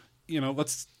you know,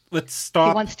 let's He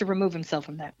stop. wants to remove himself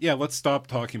from that. Yeah, let's stop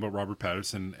talking about Robert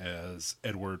Pattinson as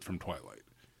Edward from Twilight.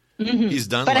 He's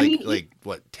done But I mean, like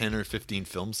what 10 or 15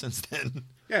 films since then.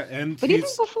 Yeah, and But even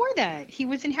before that, he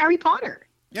was in Harry Potter.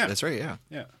 yeah, That's right. Yeah.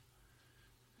 yeah.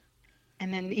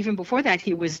 And then even before that,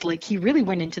 he was like, he really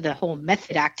went into the whole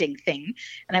method acting thing.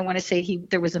 And I want to say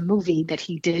there was a movie that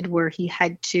he did where he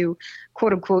had to,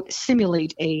 quote unquote,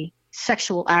 simulate a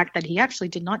sexual act that he actually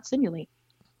did not simulate.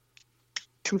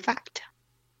 True fact.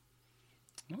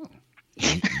 Oh.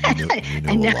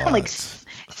 And now, like,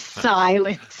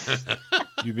 silence.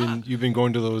 You've been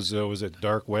going to those was it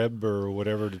dark web or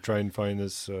whatever to try and find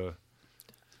this?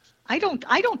 I don't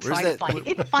try to that- find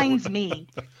it. It finds me.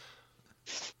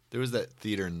 There was that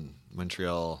theater in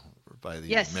Montreal by the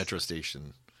Yes. metro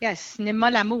station. Yes, Cinéma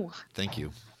L'Amour, Thank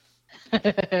you.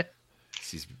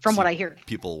 from what I hear.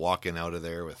 People walking out of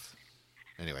there with.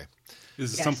 Anyway,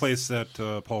 Is it Yes. someplace that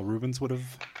Paul Rubens would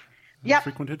have Yep.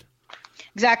 frequented?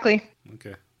 Exactly.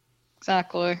 Okay.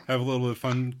 Exactly. Have a little bit of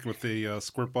fun with a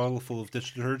squirt bottle full of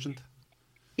dish detergent.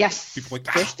 Yes. People like,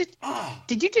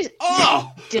 Did you just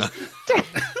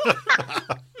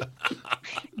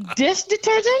dish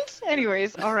detergent?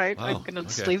 Anyways, all right. Wow, I'm gonna okay.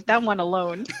 just leave that one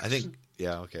alone. I think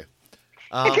okay.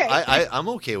 Okay. I'm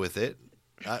okay with it.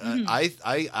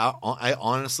 I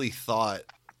honestly thought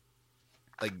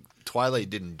like Twilight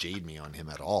didn't jade me on him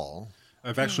at all.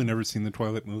 I've actually never seen the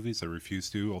Twilight movies. I refuse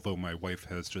to, although my wife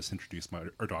has just introduced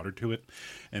our daughter to it,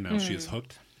 and now she is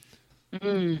hooked.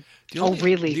 Really?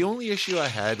 The only issue I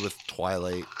had with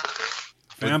Twilight.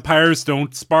 Vampires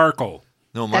don't sparkle.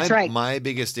 No, my That's right. my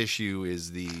biggest issue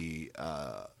is the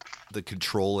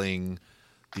controlling,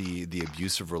 the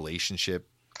abusive relationship,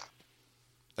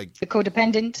 like The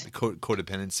codependent?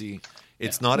 codependency.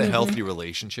 It's not a healthy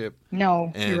relationship,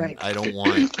 No, and you're right. I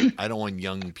don't want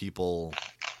young people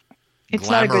It's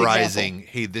not a good glamorizing.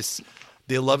 Hey,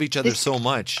 they love each other so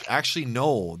much. Actually,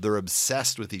 no, they're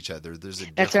obsessed with each other. There's a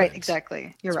difference. That's right,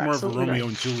 exactly. You're It's more of a absolutely Romeo right.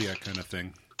 and Juliet kind of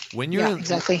thing. When you're Yeah,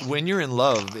 exactly. when you're in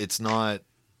love, it's not.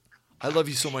 I love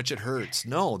you so much it hurts.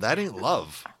 No, that ain't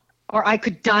love. Or I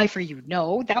could die for you.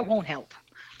 No, that won't help.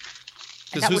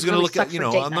 And Because that who's would going to really look suck at, you for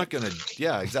know, date I'm not night. going to,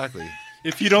 yeah, exactly.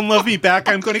 If you don't love me back,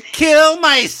 I'm going to kill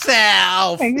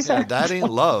myself. Yeah, Exactly. that ain't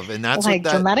love. And that's Like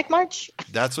what dramatic march?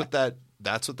 that's what that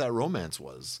romance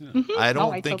was. Mm-hmm. I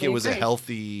don't I think totally it was a agree.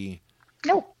 healthy,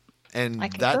 No. and I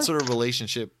concur. that sort of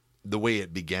relationship, the way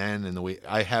it began and the way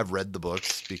I have read the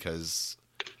books because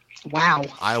Wow.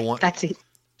 I want, That's it.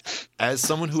 as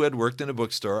someone who had worked in a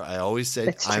bookstore, I always said,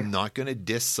 That's true. I'm not going to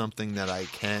diss something that I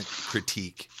can't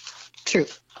critique. True.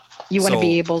 You want to So,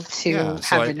 be able to yeah,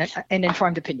 so have an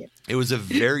informed opinion. It was a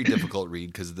very difficult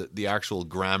read because the actual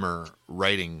grammar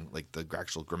writing, like the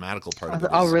actual grammatical part of it,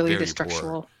 Oh, is really? very The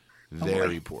structural. poor,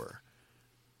 very poor.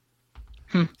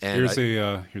 Hmm. And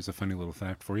Here's a funny little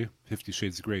fact for you. 50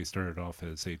 Shades of Grey started off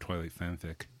as a Twilight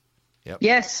fanfic.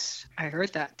 Yes, I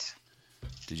heard that.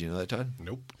 did you know that, Todd?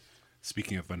 Nope.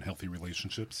 Speaking of unhealthy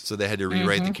relationships, So they had to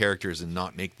rewrite Mm-hmm. the characters and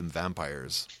not make them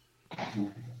vampires.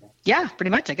 Yeah, pretty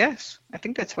much, I guess. I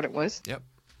think that's what it was. Yep,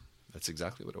 that's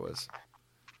exactly what it was.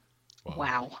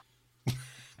 Wow.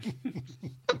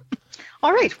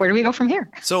 All right, where do we go from here?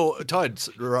 So Todd,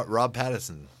 Rob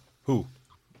Pattinson Who?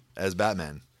 as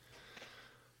Batman.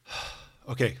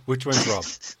 Okay, which one's Rob?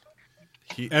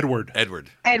 Edward Edward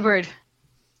Edward.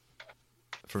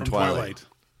 from, from Twilight. Twilight.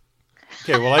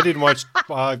 Okay, well I didn't watch.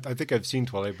 I think I've seen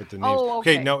Twilight, but the name. Oh,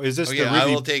 okay. now is this Okay, the I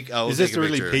really? will take a is this the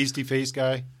really picture. pasty face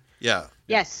guy? Yeah,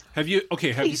 Yes. Have you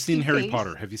Please, seen Harry please.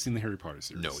 Potter? Have you seen the Harry Potter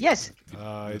series? No. Yes.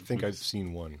 I think I've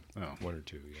seen one, Oh. one or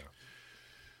two. Yeah.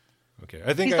 Okay,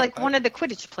 I think He's I, like I, one of the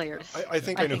Quidditch players. I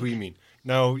think I know who you mean.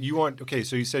 Now you want? Okay,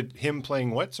 so you said him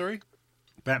playing what? Sorry.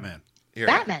 Batman. here.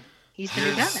 Batman. He's the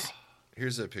new Batman.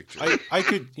 Here's a picture. I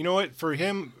could, you know what? For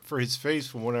him, for his face,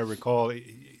 from what I recall,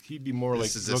 he'd be more This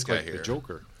like is this look guy like the here.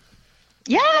 Joker.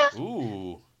 Yeah.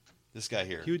 Ooh, this guy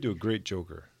here. He would do a great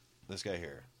Joker. This guy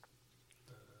here.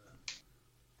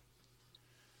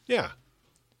 Yeah.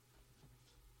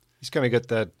 He's kind of got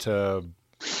that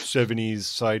 70s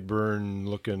sideburn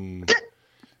looking,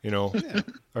 you know,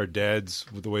 our dads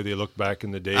with the way they look back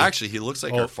in the day. Actually, he looks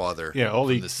like All- our father. yeah, all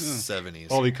from he- the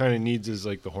 70s. All he kind of needs is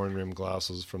like the horn rim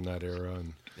glasses from that era,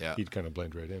 and Yeah. he'd kind of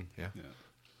blend right in. Yeah.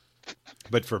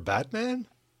 But for Batman,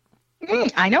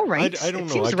 I know, right? I don't it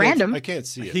know. Seems random. I can't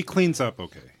see it. He cleans up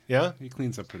okay. Yeah. He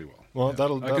cleans up pretty well. Well, Yeah.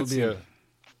 that'll I be could see a. it.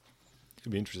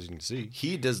 Could be interesting to see.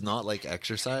 He does not like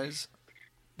exercise.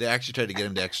 They actually tried to get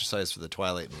him to exercise for the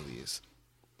Twilight movies.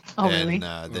 Oh, and really?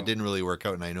 that didn't really work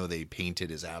out, and I know they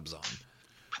painted his abs on.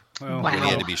 Well, Wow. And he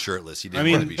had to be shirtless. He didn't I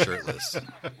mean- want to be shirtless.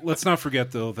 let's not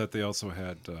forget though that they also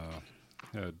had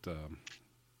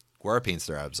Guar paints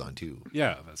their abs on, too.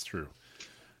 yeah, that's true.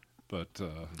 But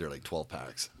They're like 12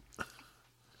 packs.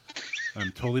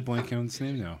 I'm totally blanking on his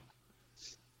name now.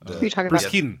 Who are you talking Bruce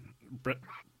about? Keaton.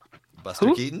 Buster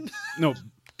Who? Keaton? No,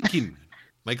 Keaton.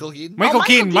 Michael Keaton? Michael Michael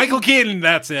Keaton. Keaton. Michael Keaton.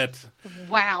 That's it.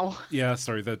 Wow. Yeah,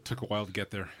 sorry, that took a while to get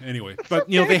there. Anyway, but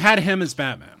they had him as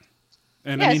Batman,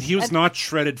 and I Yes, mean he was and- not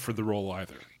shredded for the role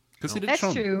either because he did That's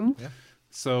show him. true.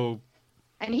 So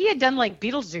And he had done like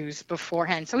Beetlejuice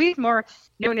beforehand, so he's more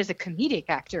known as a comedic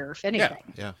actor, if anything.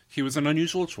 Yeah. he was an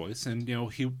unusual choice, and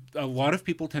a lot of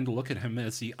people tend to look at him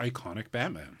as the iconic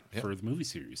Batman Yep. for the movie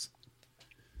series.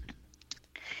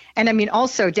 And I mean,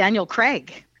 also Daniel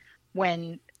Craig,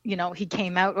 when he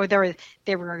came out, or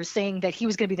they were saying that he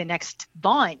was going to be the next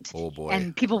Bond. Oh, boy.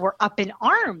 And people were up in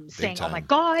arms saying, "Oh my time.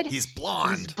 God, He's he's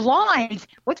blonde. blind!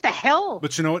 What the hell?"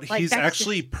 But you know what? Like, He's that's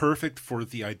actually perfect for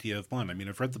the idea of Bond. I mean,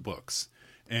 I've read the books,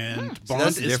 and See, Bond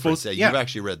that's the is difference. supposed. You've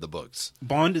actually read the books.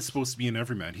 Bond is supposed to be an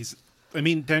everyman.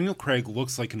 Daniel Craig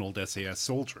looks like an old SAS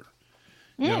soldier.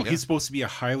 He's supposed to be a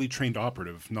highly trained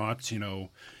operative, not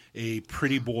a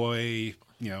pretty boy.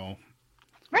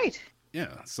 Right.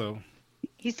 Yeah. So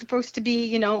He's supposed to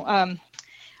be,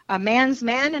 a man's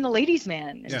man and a lady's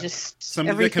man, and yeah, just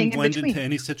somebody that everything can blend in between. into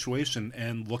any situation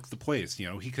and look the place.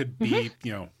 He could be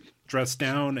dressed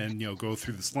down and go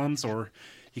through the slums, or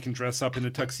he can dress up in a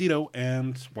tuxedo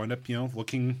and wind up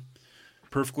looking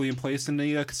perfectly in place in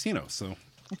a casino. So.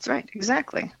 That's right,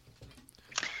 exactly.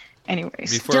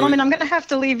 Anyways, Before gentlemen, we- I'm going to have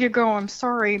to leave you go. I'm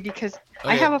sorry because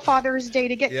I Okay. have a Father's Day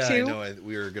to get Yeah, to. I know.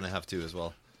 We were going to have to as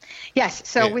well. Yes.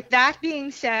 So Okay. with that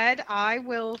being said, I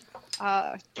will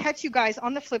catch you guys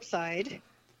on the flip side,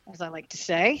 as I like to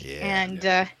say, Yeah,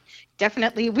 and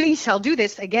definitely we shall do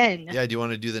this again. Yeah, do you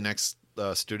want to do the next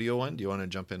studio one? Do you want to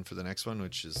jump in for the next one,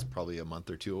 which is probably a month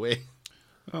or two away?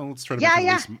 Well, let's try to Yeah, make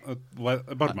yeah. it at least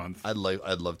about a month. I'd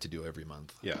love to do every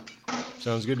month. Yeah.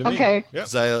 Sounds good to me. Okay. Yeah.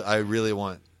 Because I really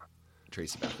want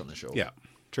Tracy back on the show. Yeah.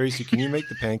 Tracy, can you make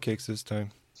the pancakes this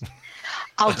time?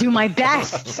 I'll do my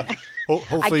best.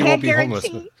 Hopefully you I won't can't be homeless.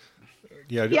 guarantee.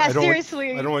 Yeah, Yeah, I don't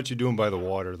seriously. I don't want you doing by the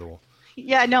water though.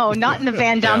 Yeah, no, not in the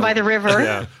van down Yeah. by the river.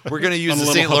 Yeah. We're going to use On a the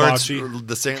little St. Lawrence hibachi.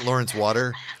 the St. Lawrence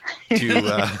water to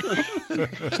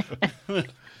boy.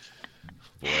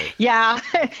 Yeah,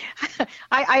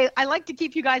 I like to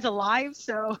keep you guys alive,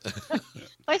 so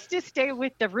let's just stay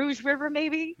with the Rouge River,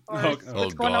 maybe. Or Oh, what's Oh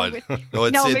going on God. with- No,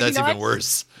 No, maybe that's not. even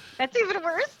worse. That's even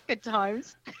worse. Good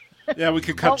times. Yeah, we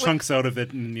could cut Well, chunks out of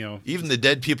it and, Even the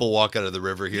dead people walk out of the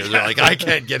river here. They're like, I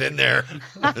can't get in there.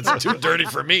 It's too dirty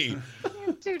for me.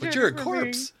 But you're a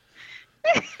corpse.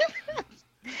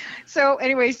 So,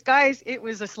 anyways, guys, it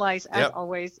was a slice as Yep.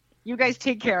 always. You guys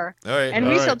take care, All right. and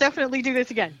All we right. shall definitely do this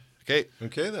again. Okay.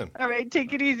 Okay then. All right,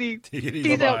 take it easy. Take it easy.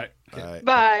 Peace out. Bye-bye. All right.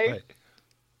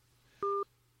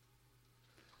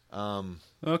 Bye. Um,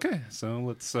 Okay, so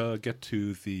let's get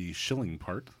to the shilling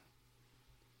part.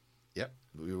 yep.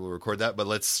 We will record that, but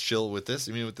let's chill with this.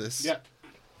 You mean with this?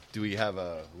 Do we have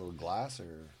a little glass or?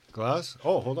 Glass?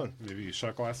 Oh, hold on. Maybe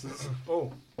shot glasses.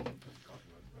 Oh.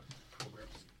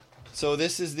 So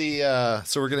this is the.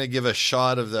 So we're gonna give a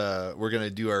shot of the. We're gonna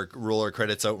roll our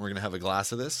credits out, and we're gonna have a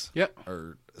glass of this. Yep.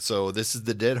 So this is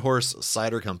the Dead Horse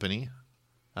Cider Company.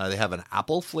 They have an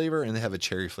apple flavor and they have a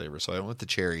cherry flavor. So I went with the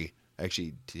cherry. I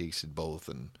actually tasted both,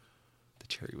 and the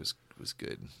cherry was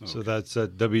good. So that's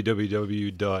at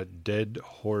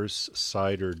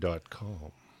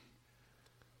www.deadhorsecider.com.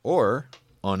 Or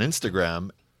on Instagram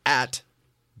at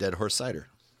Dead Horse Cider.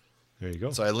 There you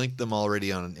go. So I linked them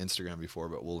already on Instagram before,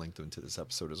 but we'll link them to this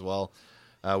episode as well.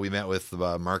 We met with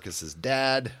Marcus's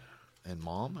dad and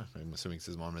mom. I'm assuming it's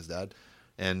his mom and his dad.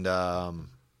 And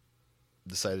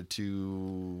decided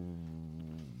to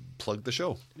plug the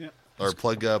show. Yeah. Or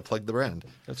plug the brand.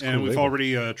 That's And cool we've label.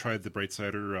 already tried the Bright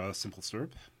Cider Simple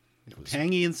Syrup.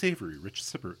 Tangy and savory, rich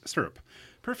syrup.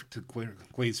 Perfect to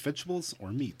glaze vegetables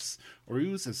or meats, or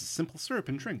use as a simple syrup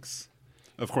in drinks.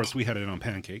 Of course, we had it on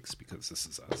pancakes because this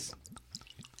is us.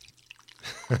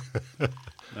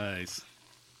 Nice.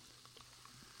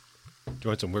 Do you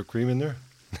want some whipped cream in there?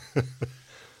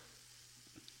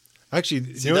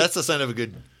 Actually, See, you know, that's the sign of a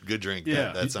good drink.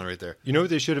 Yeah. That sound right there. you know what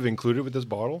they should have included with this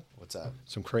bottle? What's that?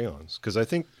 Some crayons. Because I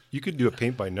think you could do a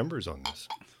paint by numbers on this.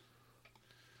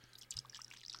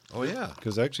 Oh, yeah.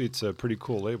 Because actually, it's a pretty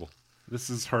cool label. This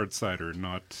is hard cider,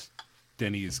 not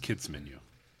Denny's kids menu.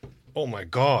 Oh my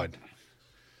God.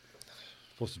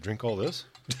 Supposed to drink all this?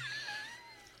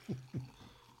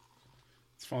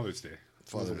 It's Father's Day.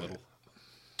 It's Father's a Day. little.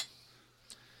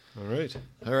 All right.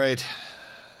 All right.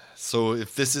 So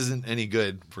if this isn't any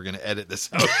good, we're gonna edit this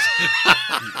out.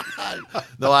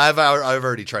 No, I've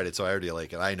already tried it, so I already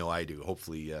like it. I know I do.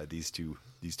 Hopefully, these two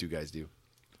guys do.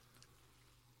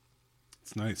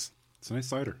 It's nice. It's a nice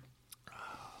cider.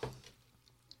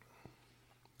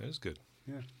 That is good.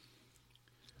 Yeah,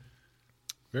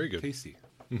 Very good. tasty.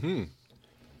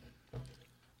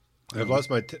 I've lost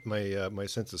my my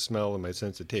sense of smell and my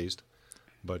sense of taste,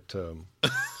 but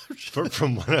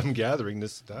from what I'm gathering,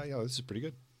 this is pretty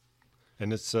good.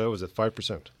 And it's was it 5%?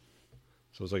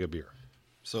 So it's like a beer.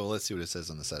 So let's see what it says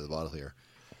on the side of the bottle here.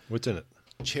 What's in it?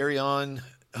 Cherry on.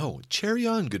 Oh, cherry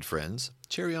on, good friends.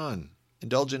 Cherry on.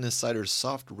 Indulge in this cider's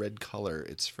soft red color,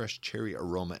 its fresh cherry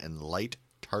aroma, and light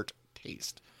tart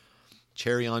taste.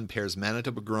 Cherry on pairs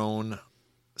Manitoba grown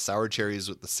sour cherries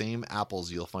with the same apples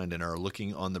you'll find in our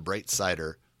Looking on the Bright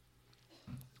cider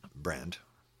brand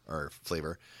or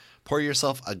flavor. Pour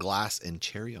yourself a glass and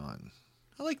cherry on.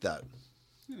 I like that.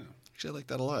 Yeah. Actually, I like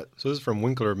that a lot. So this is from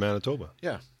Winkler, Manitoba.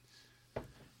 Yeah.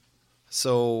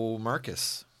 So,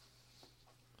 Marcus,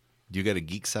 do you got a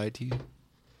geek side to you?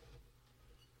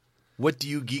 What do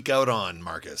you geek out on,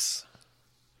 Marcus?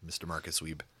 Mr. Marcus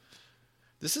Weeb.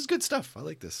 This is good stuff. I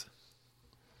like this.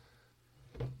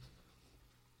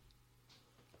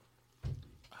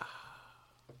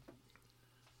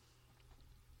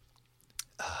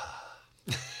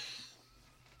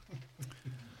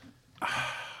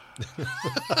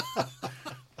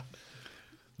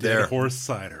 Dead horse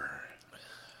cider.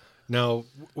 Now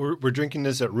we're drinking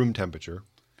this at room temperature,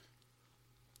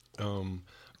 but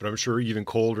I'm sure even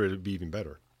colder it'd be even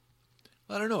better.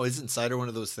 I don't know. Isn't cider one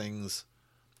of those things?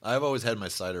 I've always had my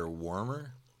cider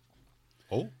warmer.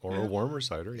 Oh, or a warmer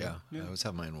cider. Yeah, Yeah. I always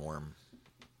have mine warm.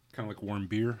 Kind of like warm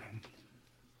beer.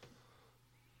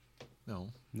 No,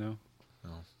 No,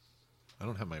 I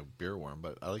don't have my beer warm,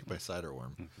 but I like my cider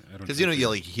warm. I don't. Because you know you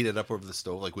like heat it up over the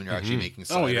stove, like when you're actually making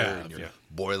cider Oh, yeah, and you're yeah.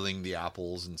 boiling the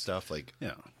apples and stuff. Like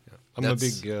Yeah. I'm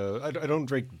That's- a big. I don't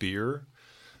drink beer.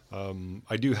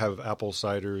 I do have apple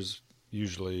ciders.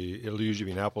 It'll usually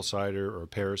be an apple cider or a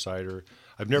pear cider.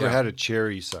 I've never Yeah. had a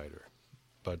cherry cider,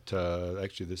 but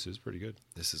actually this is pretty good.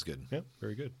 this is good. Yeah,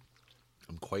 very good.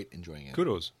 I'm quite enjoying it.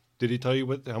 Kudos. Did he tell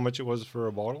you how much it was for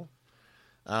a bottle?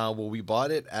 Well, we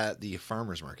bought it at the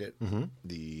farmers market,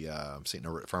 the St.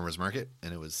 Norbert Farmers Market,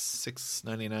 and it was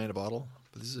 $6.99 a bottle.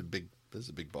 But this is a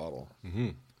big bottle.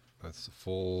 That's a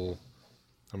full.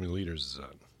 How many liters is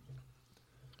that?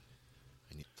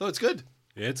 So it's good,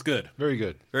 It's good. Very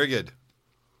good. very good.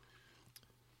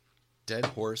 Dead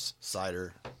Horse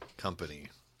Cider Company.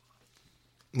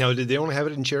 Now, did they only have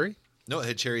it in cherry? No, it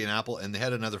had cherry and apple, and they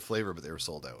had another flavor, but they were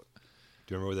sold out.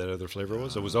 Do you remember what that other flavor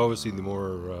was? It was obviously the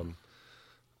more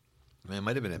Man, it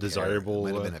might have been a desirable pear.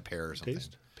 It might have been a pear or something.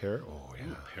 taste. Pear? Oh,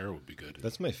 yeah. Pear would be good.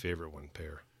 That's my favorite one,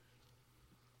 pear.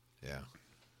 Yeah.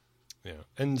 Yeah.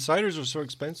 And ciders are so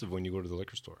expensive when you go to the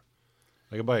liquor store.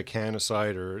 Like I buy a can of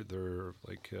cider, they're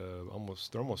like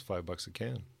almost $5 a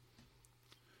can.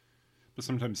 But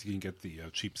sometimes you can get the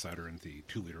cheap cider in the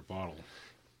 2-liter bottle.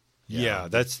 Yeah,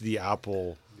 that's the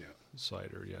apple Yeah.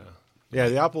 cider, yeah. Yeah,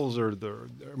 the apples they're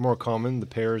more common. The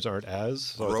pears aren't as.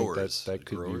 So I think Growers. that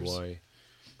could Growers. be why.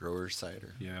 Grower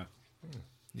cider. Yeah.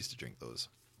 Used to drink those.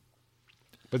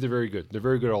 But they're very good. They're a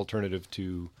very good alternative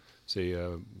to, say,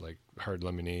 like hard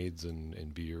lemonades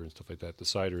and beer and stuff like that. The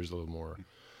cider is a little more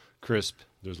crisp.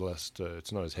 There's less.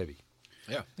 It's not as heavy.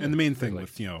 Yeah. And the main thing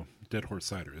with, Dead Horse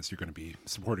Cider is you're going to be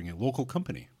supporting a local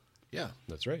company. Yeah.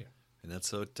 That's right. And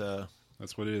that's what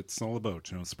That's what it's all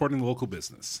about, supporting the local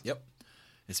business. Yep.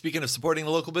 And speaking of supporting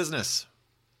the local business,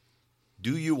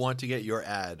 do you want to get your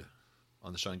ad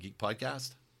on the Sean Geek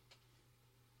podcast?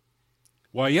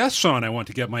 Why, yes, Sean, I want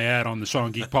to get my ad on the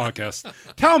Sean Geek podcast.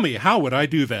 Tell me, how would I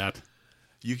do that?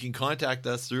 You can contact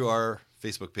us through our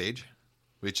Facebook page,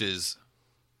 which is,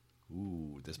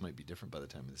 this might be different by the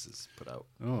time this is put out.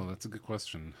 Oh, that's a good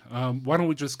question. Why don't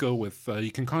we just go with,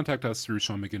 you can contact us through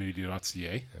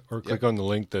SeanMcGinnity.ca. Or click on the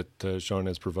link that Sean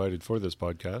has provided for this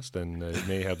podcast, and it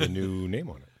may have the new name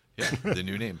on it. Yeah, the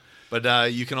new name.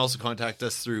 But you can also contact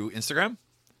us through Instagram.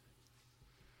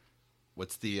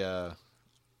 What's the...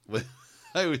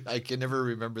 I can never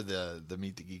remember the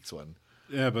Meet the Geeks one.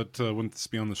 Yeah, but wouldn't this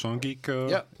be on the Sean Geek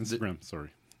Instagram? Sorry.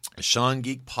 Sean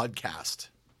Geek Podcast.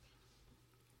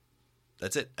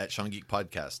 That's it, at Sean Geek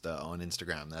Podcast on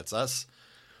Instagram. That's us.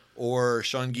 Or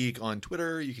Sean Geek on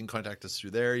Twitter. You can contact us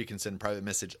through there. You can send private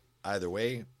message either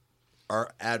way.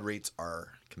 Our ad rates are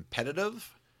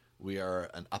competitive. We are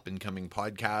an up-and-coming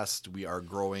podcast. We are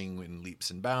growing in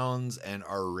leaps and bounds, and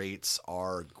our rates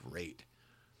are great.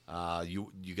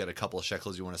 You got a couple of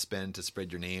shekels you want to spend to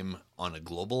spread your name on a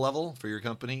global level for your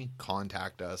company,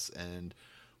 contact us, and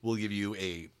we'll give you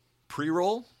a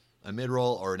pre-roll, a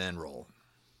mid-roll, or an end-roll.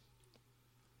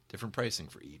 Different pricing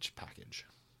for each package.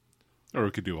 Or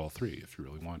we could do all three if you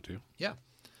really want to. Yeah.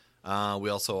 We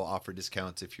also offer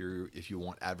discounts if you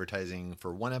want advertising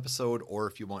for one episode, or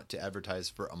if you want to advertise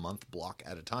for a month block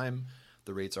at a time.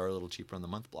 The rates are a little cheaper on the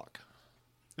month block.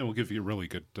 And we'll give you a really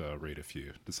good rate if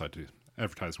you decide to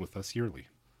advertise with us yearly.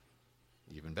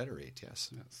 Even better rate, yes.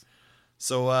 Yes.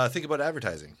 So think about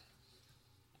advertising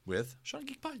with Sean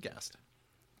Geek Podcast.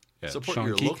 At Support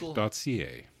your local.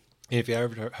 SeanGeek.ca. And if you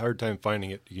have a hard time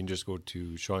finding it, you can just go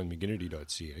to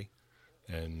SeanMcGinnity.ca,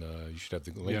 and you should have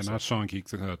the link. Yeah, not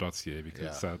SeanGeek.ca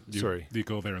because Sorry. you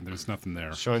go there and there's nothing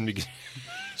there.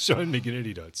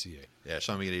 SeanMcGinnity.ca. Yeah,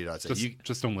 SeanMcGinnity.ca.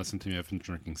 Just don't listen to me. I've been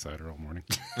drinking cider all morning.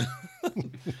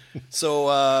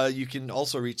 So you can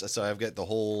also reach. So I've got the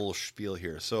whole spiel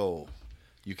here. So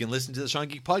you can listen to the Sean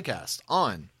Geek Podcast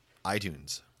on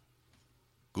iTunes,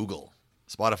 Google,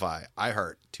 Spotify,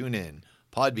 iHeart, TuneIn,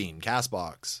 Podbean,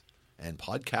 Castbox, and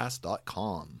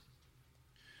podcast.com.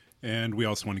 And we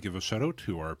also want to give a shout out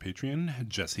to our Patreon,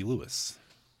 Jesse Lewis.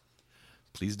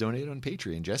 Please donate on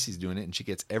Patreon. Jesse's doing it, and she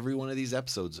gets every one of these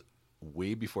episodes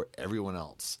way before everyone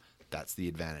else. That's the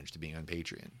advantage to being on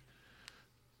Patreon.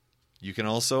 You can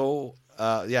also,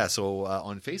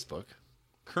 on Facebook,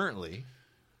 currently,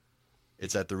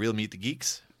 it's at The Real Meet the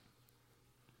Geeks.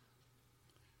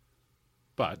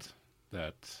 But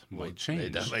that might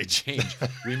change. That might change.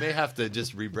 We may have to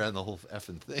just rebrand the whole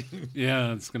effing thing.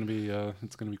 Yeah, it's gonna be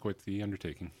quite the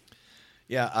undertaking.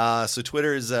 Yeah. So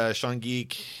Twitter is Sean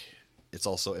Geek. It's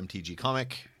also MTG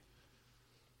Comic.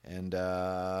 And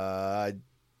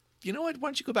you know what? Why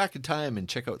don't you go back in time and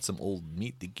check out some old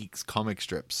Meet the Geeks comic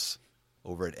strips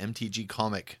over at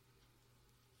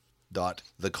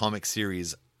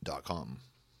mtgcomic.thecomicseries.com.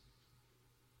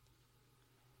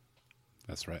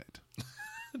 That's right.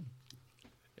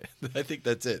 I think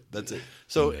that's it.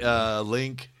 So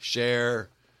link, share,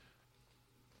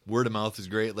 word of mouth is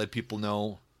great. Let people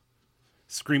know.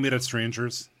 Scream it at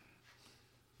strangers.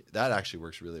 That actually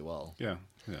works really well. Yeah.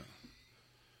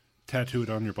 Tattoo it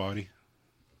on your body.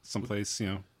 Someplace,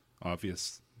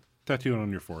 obvious. Tattoo it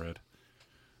on your forehead.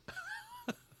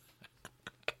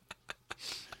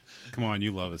 Come on,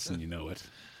 you love us and you know it.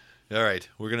 All right.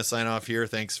 We're going to sign off here.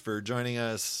 Thanks for joining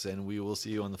us, and we will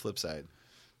see you on the flip side.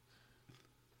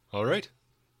 All right.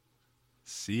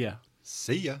 See ya.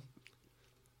 See ya.